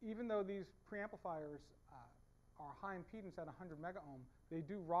 Even though these preamplifiers are high impedance at 100 megaohm, they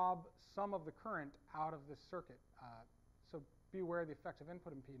do rob some of the current out of this circuit. So be aware of the effects of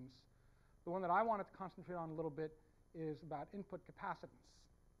input impedance. The one that I wanted to concentrate on a little bit is about input capacitance.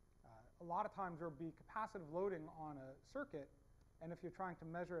 A lot of times there will be capacitive loading on a circuit, and if you're trying to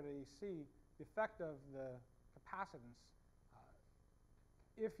measure at AC, the effect of the capacitance,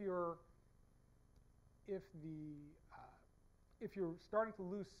 if you're starting to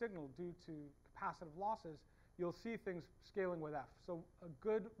lose signal due to capacitive losses, you'll see things scaling with F. So a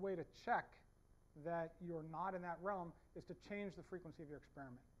good way to check that you're not in that realm is to change the frequency of your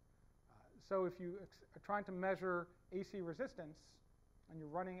experiment. So if you are trying to measure AC resistance and you're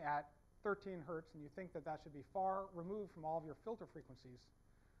running at 13 hertz and you think that that should be far removed from all of your filter frequencies,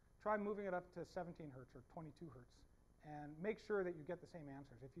 try moving it up to 17 hertz or 22 hertz and make sure that you get the same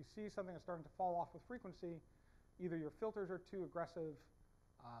answers. If you see something that's starting to fall off with frequency, either your filters are too aggressive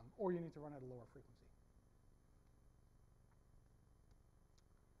or you need to run at a lower frequency.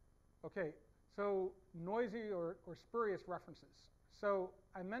 Okay, so noisy or spurious references. So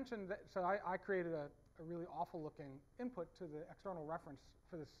I mentioned that, so I created a really awful looking input to the external reference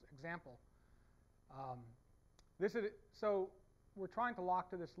for this example. So we're trying to lock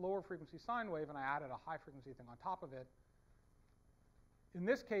to this lower frequency sine wave, and I added a high frequency thing on top of it. In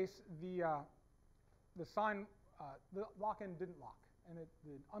this case, the lock-in didn't lock, and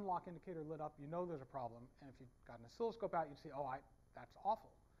the unlock indicator lit up. You know there's a problem, and if you got an oscilloscope out, you'd see, oh, that's awful.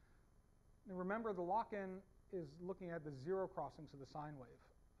 Now remember, the lock-in is looking at the zero crossings of the sine wave.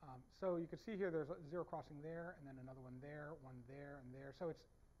 So you can see here there's a zero crossing there, and then another one there, and there. So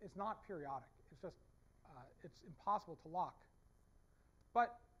it's not periodic. It's just it's impossible to lock.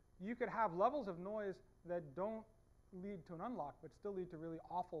 But you could have levels of noise that don't lead to an unlock, but still lead to really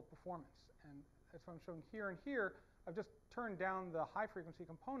awful performance. And that's what I'm showing here. And here, I've just turned down the high frequency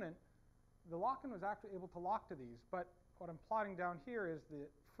component. The lock-in was actually able to lock to these, but what I'm plotting down here is the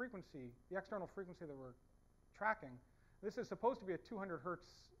frequency, the external frequency that we're tracking. This is supposed to be a 200 hertz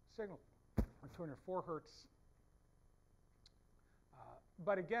signal, or 204 hertz.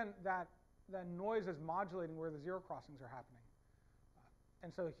 But again, that noise is modulating where the zero crossings are happening.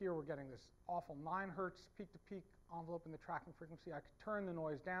 And so here we're getting this awful 9 hertz peak-to-peak envelope in the tracking frequency. I could turn the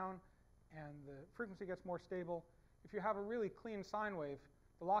noise down, and the frequency gets more stable. If you have a really clean sine wave,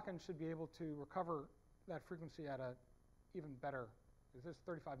 the lock-in should be able to recover that frequency at a even better, this is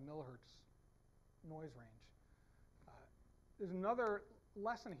 35 millihertz noise range. There's another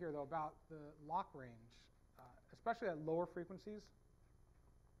lesson here, though, about the lock range, especially at lower frequencies.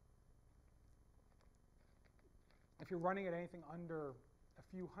 If you're running at anything under a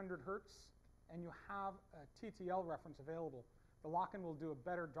few hundred hertz and you have a TTL reference available, the lock-in will do a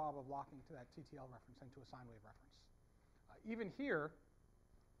better job of locking to that TTL reference than to a sine wave reference. Even here,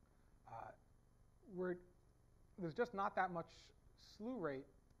 there's just not that much slew rate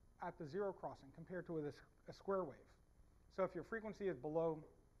at the zero crossing compared to a square wave. So if your frequency is below,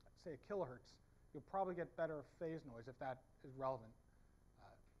 say, a kilohertz, you'll probably get better phase noise if that is relevant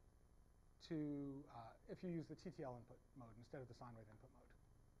if you use the TTL input mode instead of the sine wave input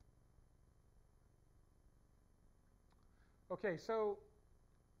mode. Okay, so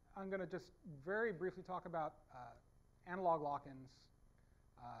I'm going to just very briefly talk about analog lock-ins.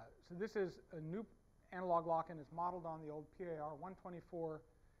 So this is a new analog lock-in. It's modeled on the old PAR 124.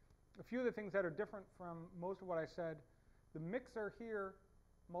 A few of the things that are different from most of what I said, the mixer here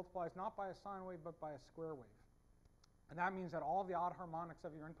multiplies not by a sine wave, but by a square wave. And that means that all the odd harmonics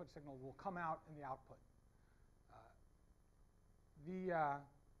of your input signal will come out in the output.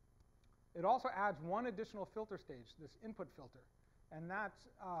 It also adds one additional filter stage, this input filter. And that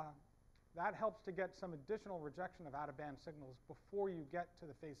helps to get some additional rejection of out-of-band signals before you get to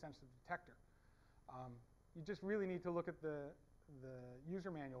the phase-sensitive detector. You just really need to look at the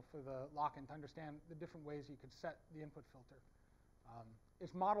user manual for the lock-in to understand the different ways you could set the input filter.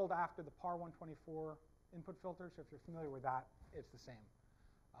 It's modeled after the PAR 124 input filter, so if you're familiar with that, it's the same.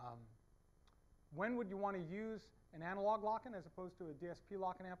 When would you want to use an analog lock-in as opposed to a DSP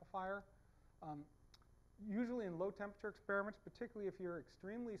lock-in amplifier? usually in low temperature experiments, particularly if you're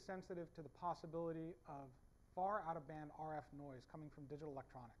extremely sensitive to the possibility of far out of band RF noise coming from digital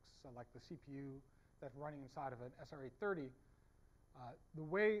electronics, so like the CPU that's running inside of an SR830. The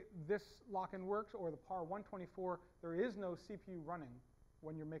way this lock-in works, or the PAR 124, there is no CPU running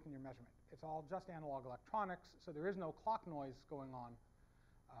when you're making your measurement. It's all just analog electronics, so there is no clock noise going on.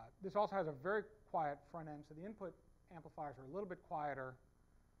 This also has a very quiet front end, so the input amplifiers are a little bit quieter.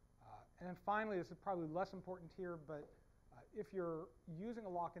 And then finally, this is probably less important here, but if you're using a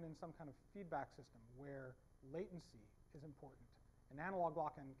lock-in in some kind of feedback system where latency is important, an analog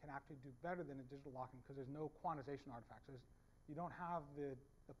lock-in can actually do better than a digital lock-in because there's no quantization artifacts. You don't have the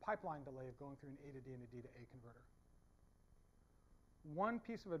pipeline delay of going through an A to D and a D to A converter. One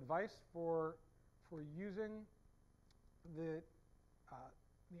piece of advice for using the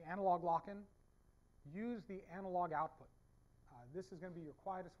analog lock-in, use the analog output. This is going to be your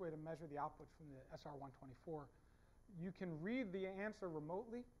quietest way to measure the output from the SR124. You can read the answer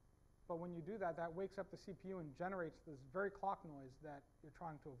remotely, but when you do that, that wakes up the CPU and generates this very clock noise that you're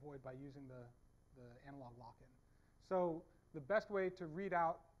trying to avoid by using the analog lock-in. So the best way to read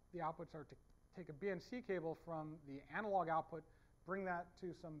out the outputs are to take a BNC cable from the analog output, bring that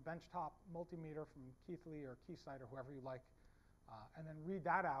to some benchtop multimeter from Keithley or Keysight or whoever you like, and then read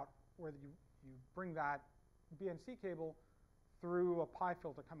that out where you bring that BNC cable through a pi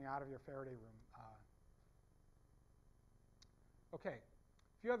filter coming out of your Faraday room. Okay,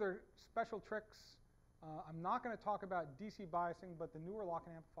 a few other special tricks. I'm not going to talk about DC biasing, but the newer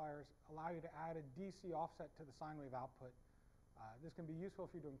lock-in amplifiers allow you to add a DC offset to the sine wave output. This can be useful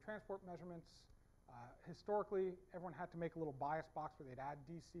if you're doing transport measurements. Historically, everyone had to make a little bias box where they'd add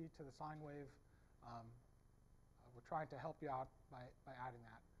DC to the sine wave. We're trying to help you out by adding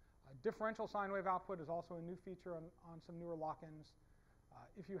that. Differential sine wave output is also a new feature on some newer lock-ins.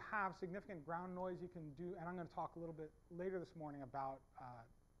 If you have significant ground noise, you can do, and I'm going to talk a little bit later this morning about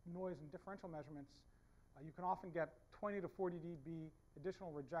noise and differential measurements. You can often get 20 to 40 dB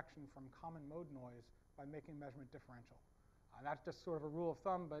additional rejection from common mode noise by making measurement differential. That's just sort of a rule of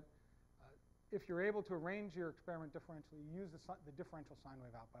thumb, but if you're able to arrange your experiment differentially, use the differential sine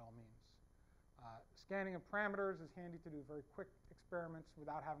wave out by all means. Scanning of parameters is handy to do very quick experiments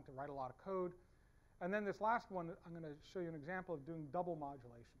without having to write a lot of code. And then this last one, I'm going to show you an example of doing double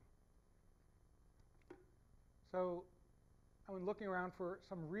modulation. So I've been looking around for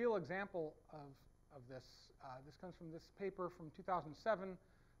some real example of this. This comes from this paper from 2007,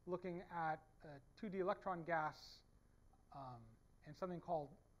 looking at 2D electron gas and something called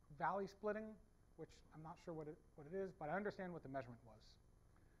valley splitting, which I'm not sure what it is, but I understand what the measurement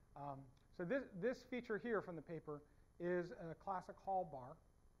was. So this feature here from the paper is a classic Hall bar.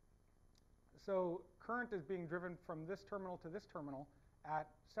 So current is being driven from this terminal to this terminal at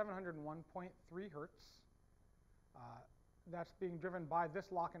 701.3 hertz. That's being driven by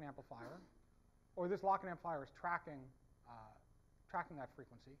this lock-in amplifier, or this lock-in amplifier is tracking that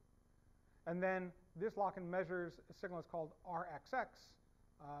frequency. And then this lock-in measures a signal that's called RXX.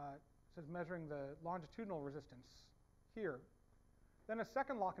 So it's measuring the longitudinal resistance here. Then a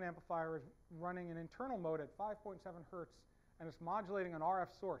second lock-in amplifier is running in internal mode at 5.7 hertz, and it's modulating an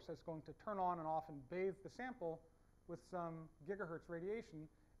RF source that's going to turn on and off and bathe the sample with some gigahertz radiation,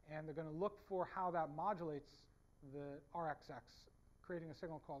 and they're going to look for how that modulates the RXX, creating a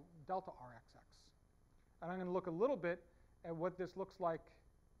signal called delta RXX. And I'm going to look a little bit at what this looks like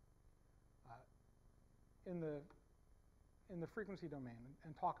in the frequency domain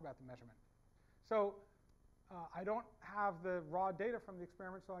and talk about the measurement. So I don't have the raw data from the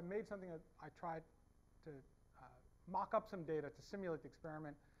experiment, so I made something that I tried to mock up some data to simulate the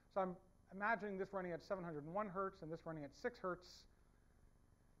experiment. So I'm imagining this running at 701 hertz and this running at 6 hertz.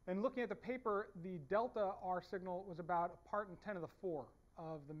 And looking at the paper, the delta R signal was about a part in 10 to the 4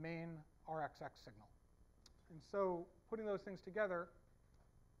 of the main RXX signal. And so putting those things together,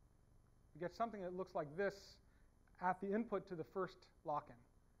 you get something that looks like this at the input to the first lock-in.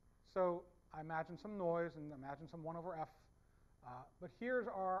 So I imagine some noise and imagine some 1 over F. But here's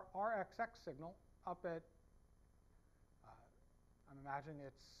our RXX signal up at, I'm imagining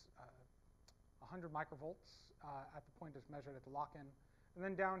it's 100 microvolts at the point it's measured at the lock-in. And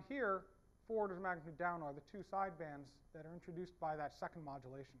then down here, 4 orders of magnitude down are the 2 sidebands that are introduced by that second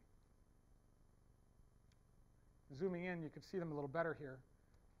modulation. Zooming in, you can see them a little better here.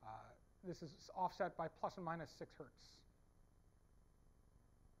 This is offset by plus and minus 6 hertz.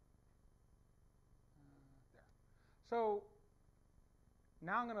 There. So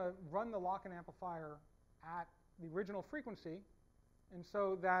now I'm going to run the lock-in amplifier at the original frequency, and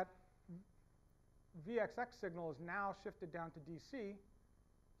so that VXX signal is now shifted down to DC.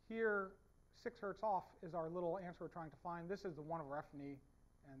 Here, 6 hertz off is our little answer we're trying to find. This is the 1 over F and E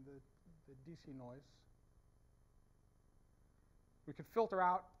and the DC noise. We could filter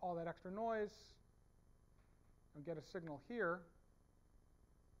out all that extra noise and get a signal here.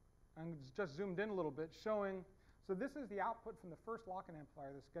 And it's just zoomed in a little bit, showing, so this is the output from the first lock-in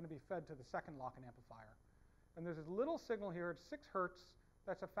amplifier that's going to be fed to the second lock-in amplifier. And there's this little signal here at 6 hertz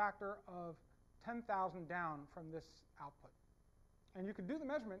that's a factor of 10,000 down from this output. And you could do the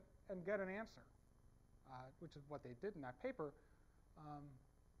measurement and get an answer, which is what they did in that paper.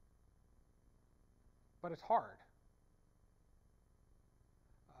 But it's hard.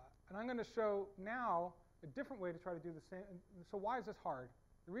 And I'm going to show now a different way to try to do the same. So why is this hard?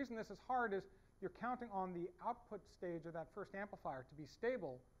 The reason this is hard is you're counting on the output stage of that first amplifier to be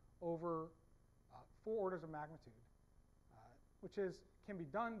stable over 4 orders of magnitude, which can be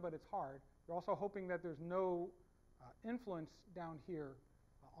done, but it's hard. You're also hoping that there's no influence down here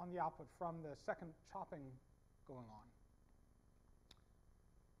on the output from the second chopping going on.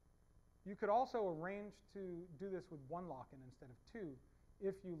 You could also arrange to do this with 1 lock-in instead of 2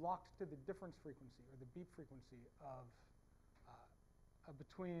 if you locked to the difference frequency or the beat frequency of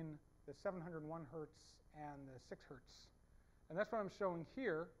between the 701 hertz and the 6 hertz. And that's what I'm showing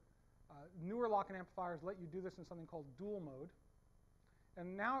here. Newer lock-in amplifiers let you do this in something called dual mode.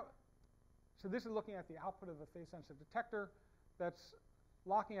 And now, so this is looking at the output of a phase-sensitive detector that's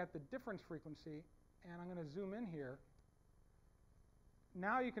locking at the difference frequency, and I'm going to zoom in here.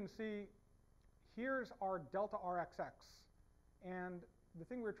 Now you can see here's our delta RXX, and the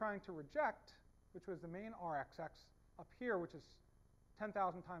thing we're trying to reject, which was the main RXX up here, which is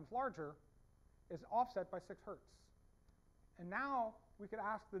 10,000 times larger, is offset by 6 hertz. And now we could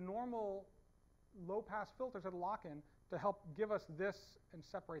ask the normal low-pass filters at a lock-in to help give us this and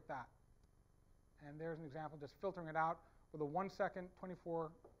separate that. And there's an example, just filtering it out with a 1-second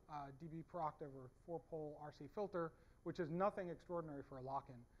 24 dB per octave or 4-pole RC filter, which is nothing extraordinary for a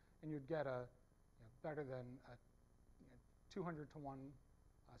lock-in, and you'd get a better than a 200 to 1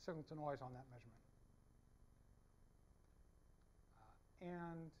 signal to noise on that measurement.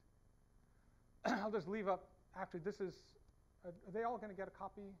 And I'll just leave up after this is, are they all going to get a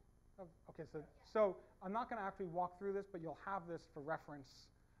copy of, okay, so I'm not going to actually walk through this, but you'll have this for reference.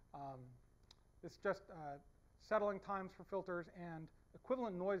 It's just settling times for filters and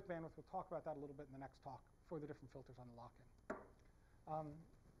equivalent noise bandwidth. We'll talk about that a little bit in the next talk for the different filters on the lock-in.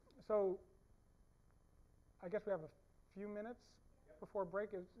 So I guess we have a few minutes before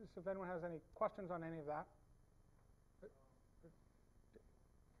break. So if anyone has any questions on any of that.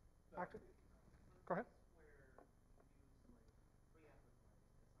 Actually, go ahead.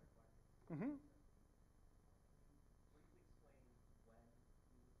 Mm-hmm.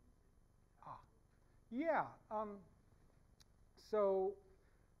 Yeah. So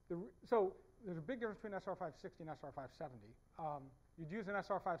there's a big difference between SR 560 and SR 570. You'd use an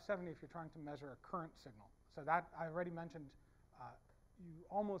SR 570 if you're trying to measure a current signal. So that I already mentioned. You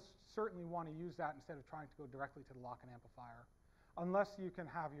almost certainly want to use that instead of trying to go directly to the lock-in amplifier, unless you can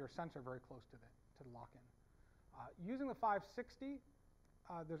have your sensor very close to the lock-in. Using the 560,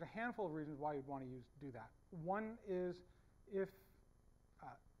 there's a handful of reasons why you'd want to do that. One is if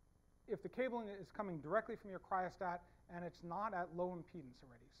the cabling is coming directly from your cryostat and it's not at low impedance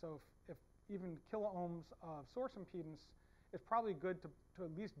already. So if even kiloohms of source impedance, it's probably good to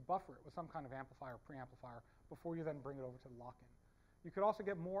at least buffer it with some kind of amplifier, preamplifier, before you then bring it over to the lock-in. You could also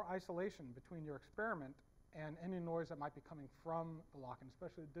get more isolation between your experiment and any noise that might be coming from the lock-in,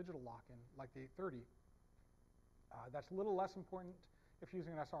 especially the digital lock-in, like the 830. That's a little less important if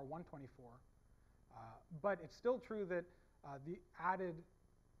using an SR124. But it's still true that the added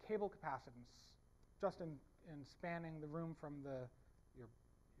cable capacitance, just in spanning the room from your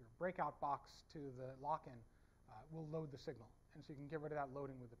breakout box to the lock-in, will load the signal. And so you can get rid of that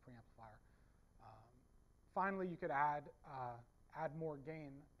loading with the preamplifier. Finally, you could add more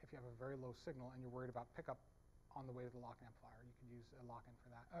gain if you have a very low signal and you're worried about pickup on the way to the lock-in amplifier. You could use a lock-in for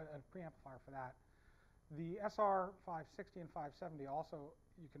that, a preamplifier for that. The SR 560 and 570 also,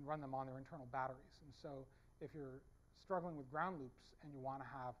 you can run them on their internal batteries. And so if you're struggling with ground loops and you want to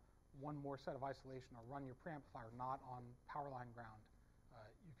have one more set of isolation or run your preamplifier not on power line ground,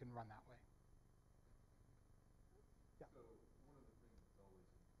 you can run that way. Yeah. So one of the things that's always confused me about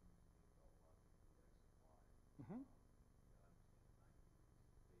lock-in X and Y. Mm-hmm.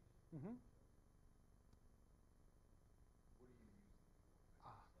 Mm-hmm. What do you use them for?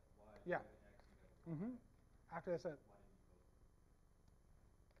 Ah. Like why Yeah. X, you have Mm-hmm. After this, why did you both?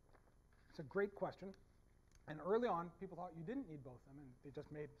 it's a great question. And early on, people thought you didn't need both of them, and they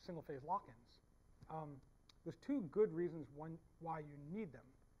just made single-phase lock-ins. There's 2 good reasons why you need them.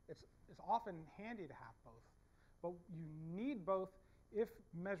 it's often handy to have both, but you need both if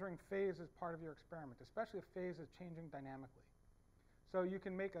measuring phase is part of your experiment, especially if phase is changing dynamically. So you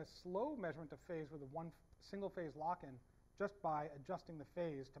can make a slow measurement of phase with a single phase lock-in just by adjusting the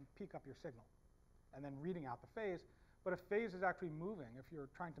phase to peak up your signal and then reading out the phase. But if phase is actually moving, if you're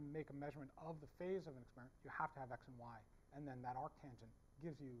trying to make a measurement of the phase of an experiment, you have to have X and Y, and then that arctangent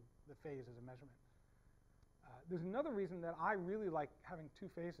gives you the phase as a measurement. There's another reason that I really like having two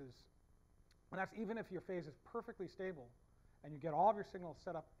phases, and that's even if your phase is perfectly stable and you get all of your signals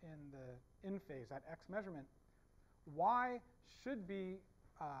set up in the in phase, that X measurement, Y should be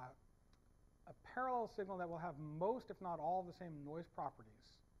a parallel signal that will have most, if not all, of the same noise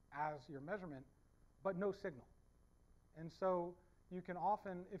properties as your measurement, but no signal. And so you can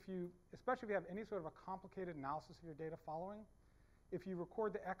often, especially if you have any sort of a complicated analysis of your data following, if you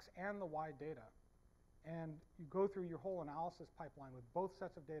record the X and the Y data, and you go through your whole analysis pipeline with both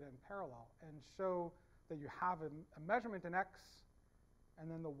sets of data in parallel and show that you have a measurement in X, and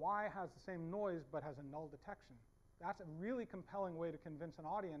then the Y has the same noise but has a null detection, that's a really compelling way to convince an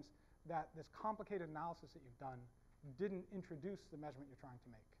audience that this complicated analysis that you've done didn't introduce the measurement you're trying to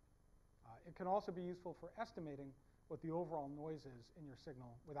make. It can also be useful for estimating what the overall noise is in your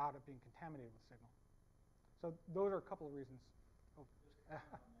signal without it being contaminated with signal. So those are a couple of reasons. Oh. Just to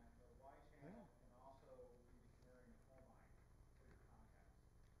comment on that, the Y channel can also be the canary in the coal mine for your contacts.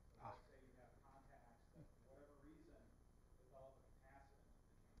 So let's say you have contacts that, for whatever reason, develop a capacitance with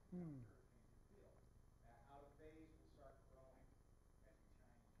the changing temperature, changing field. That out of phase will start growing as you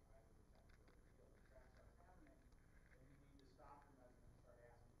change either the temperature or the field. If that starts happening, then you need to stop your measurement and start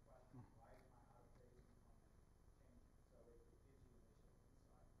asking questions. Why is my out of phase component changing? So it gives you initial insight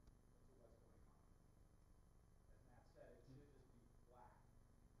into what's going on. As Matt said, it should just be flat during the entire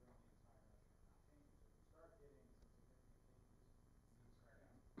measurement, not changing. So if you start getting some significant changes, you need to start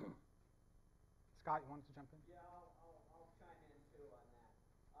asking questions. Scott, you wanted to jump in? Yeah, I'll chime in too on that.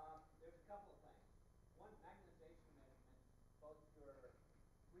 There's a couple of things. One, magnetization measurements, both your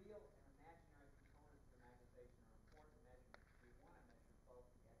real and imaginary components of the magnetization are important measurements. You want to measure both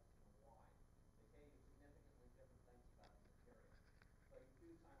the X and the Y. They tell you significantly different things about the material. So you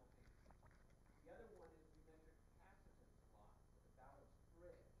do simultaneously. The other one is we measure capacitance a lot with a balanced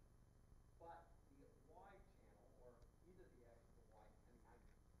bridge. But the Y channel, or either the X or the Y, depending how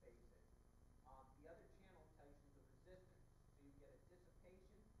you phase it, the other channel tells you the resistance. So you get a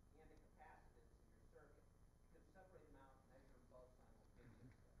dissipation and a capacitance in your circuit. You can separate them out and measure them both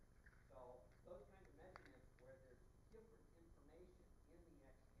simultaneously. So those kinds of measurements where there's different information in the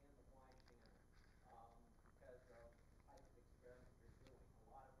X and the Y channel because of the type of experiment you're doing.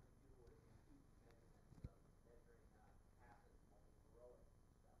 A lot of them do impedance measurements of measuring capacitance, multiple heroics and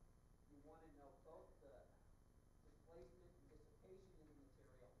stuff. You want to know both the displacement and dissipation in the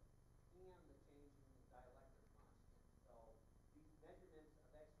material and the change in the dielectric constant. So these measurements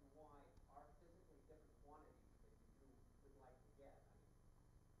of X and Y are physically different quantities that you would like to get. I mean,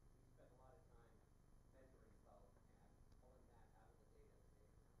 we spend a lot of time measuring both and pulling that out of the data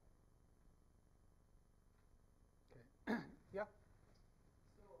network. Okay. Yeah?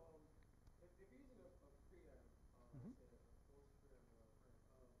 So, if you're using a preamp, Mhm. say a force preamp or a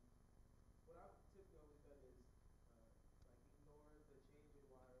preamp, what I've typically always done is like ignore the change in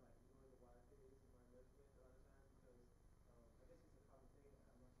Y, like ignore the Y phase in my measurement a lot of times because I guess it's a common thing.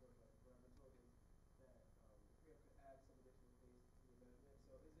 I'm not sure, but what I've been told is that the preamp could add some additional phase to your measurement.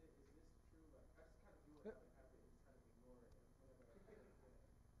 So is this true? Like I just kind of do it out of habit and just kind of ignore it whenever I can. Like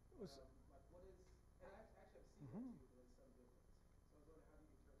what is? And I actually have seen that too. There's some difference. So I was wondering, how do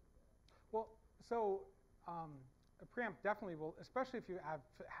you interpret that? Well, so a preamp definitely will, especially if you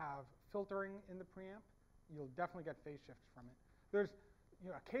have filtering in the preamp, you'll definitely get phase shifts from it. There's,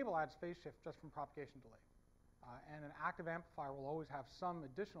 a cable adds phase shift just from propagation delay. And an active amplifier will always have some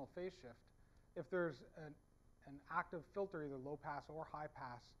additional phase shift. If there's an active filter, either low pass or high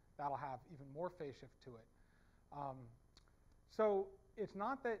pass, that'll have even more phase shift to it. So it's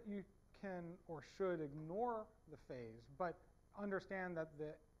not that you can or should ignore the phase, but understand that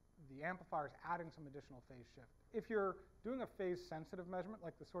the amplifier is adding some additional phase shift. If you're doing a phase-sensitive measurement,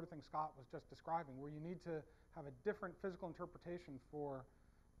 like the sort of thing Scott was just describing, where you need to have a different physical interpretation for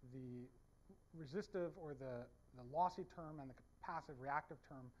the resistive or the lossy term and the capacitive reactive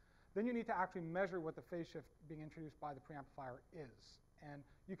term, then you need to actually measure what the phase shift being introduced by the preamplifier is. And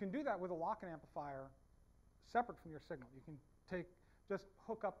you can do that with a lock-in amplifier separate from your signal. You can just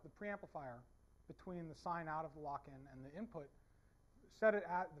hook up the preamplifier between the sign out of the lock-in and the input, set it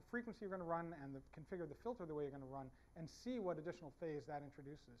at the frequency you're going to run and configure the filter the way you're going to run, and see what additional phase that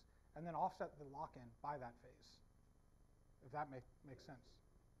introduces, and then offset the lock-in by that phase, if that makes sense.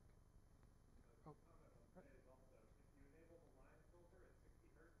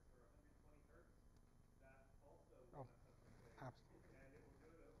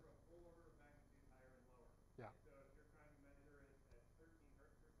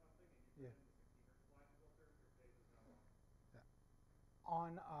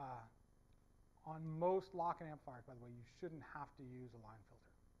 On most lock-in amplifiers, by the way, you shouldn't have to use a line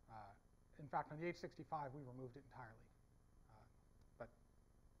filter. In fact, on the H65, we removed it entirely. But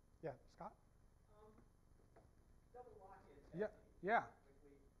yeah, Scott? Double lock-in Yeah, technique, yeah. which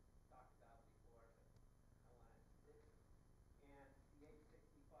we talked about before, but I want to, and the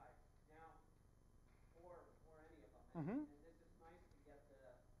H65. Now, for any of them, Mm-hmm. and this is nice to get the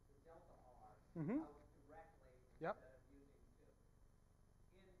delta R Mm-hmm. out directly Yep. instead of using two.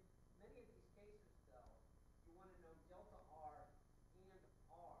 In many of these cases, though, you want to know delta R and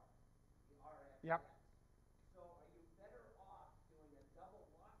R, the RX. Yep. So are you better off doing a double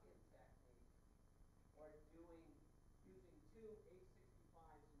lock-in technique or using two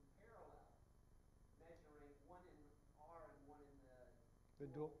H65s in parallel, measuring one in R and one in the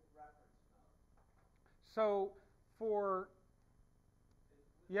dual reference mode? So for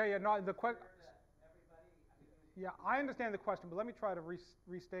no, the question. Yeah, I understand the question, but let me try to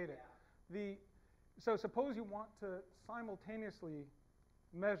restate it. So suppose you want to simultaneously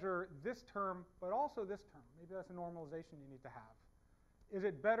measure this term, but also this term. Maybe that's a normalization you need to have. Is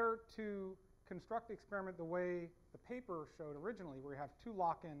it better to construct the experiment the way the paper showed originally, where you have two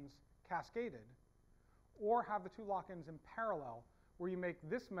lock-ins cascaded, or have the two lock-ins in parallel, where you make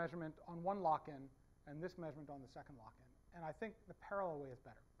this measurement on one lock-in and this measurement on the second lock-in? And I think the parallel way is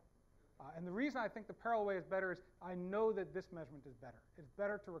better. And the reason I think the parallel way is better is I know that this measurement is better. It's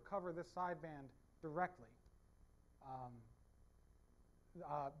better to recover this sideband directly.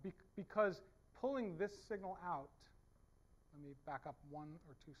 Because pulling this signal out, let me back up one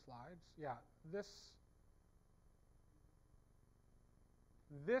or two slides. Yeah, this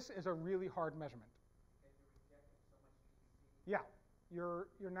is a really hard measurement. Because you're rejecting so much EDC. Yeah, you're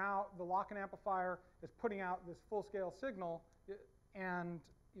now, the lock-in amplifier is putting out this full-scale signal, and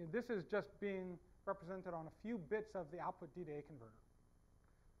this is just being represented on a few bits of the output D to A converter.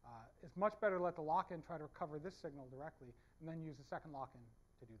 It's much better to let the lock-in try to recover this signal directly, and then use the second lock-in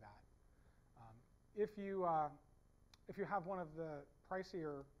to do that. If you have one of the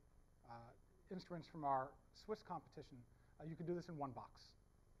pricier instruments from our Swiss competition, you can do this in one box.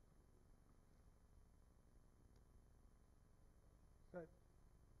 Good.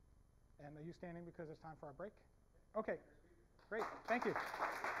 And are you standing because it's time for our break? Okay, great, thank you.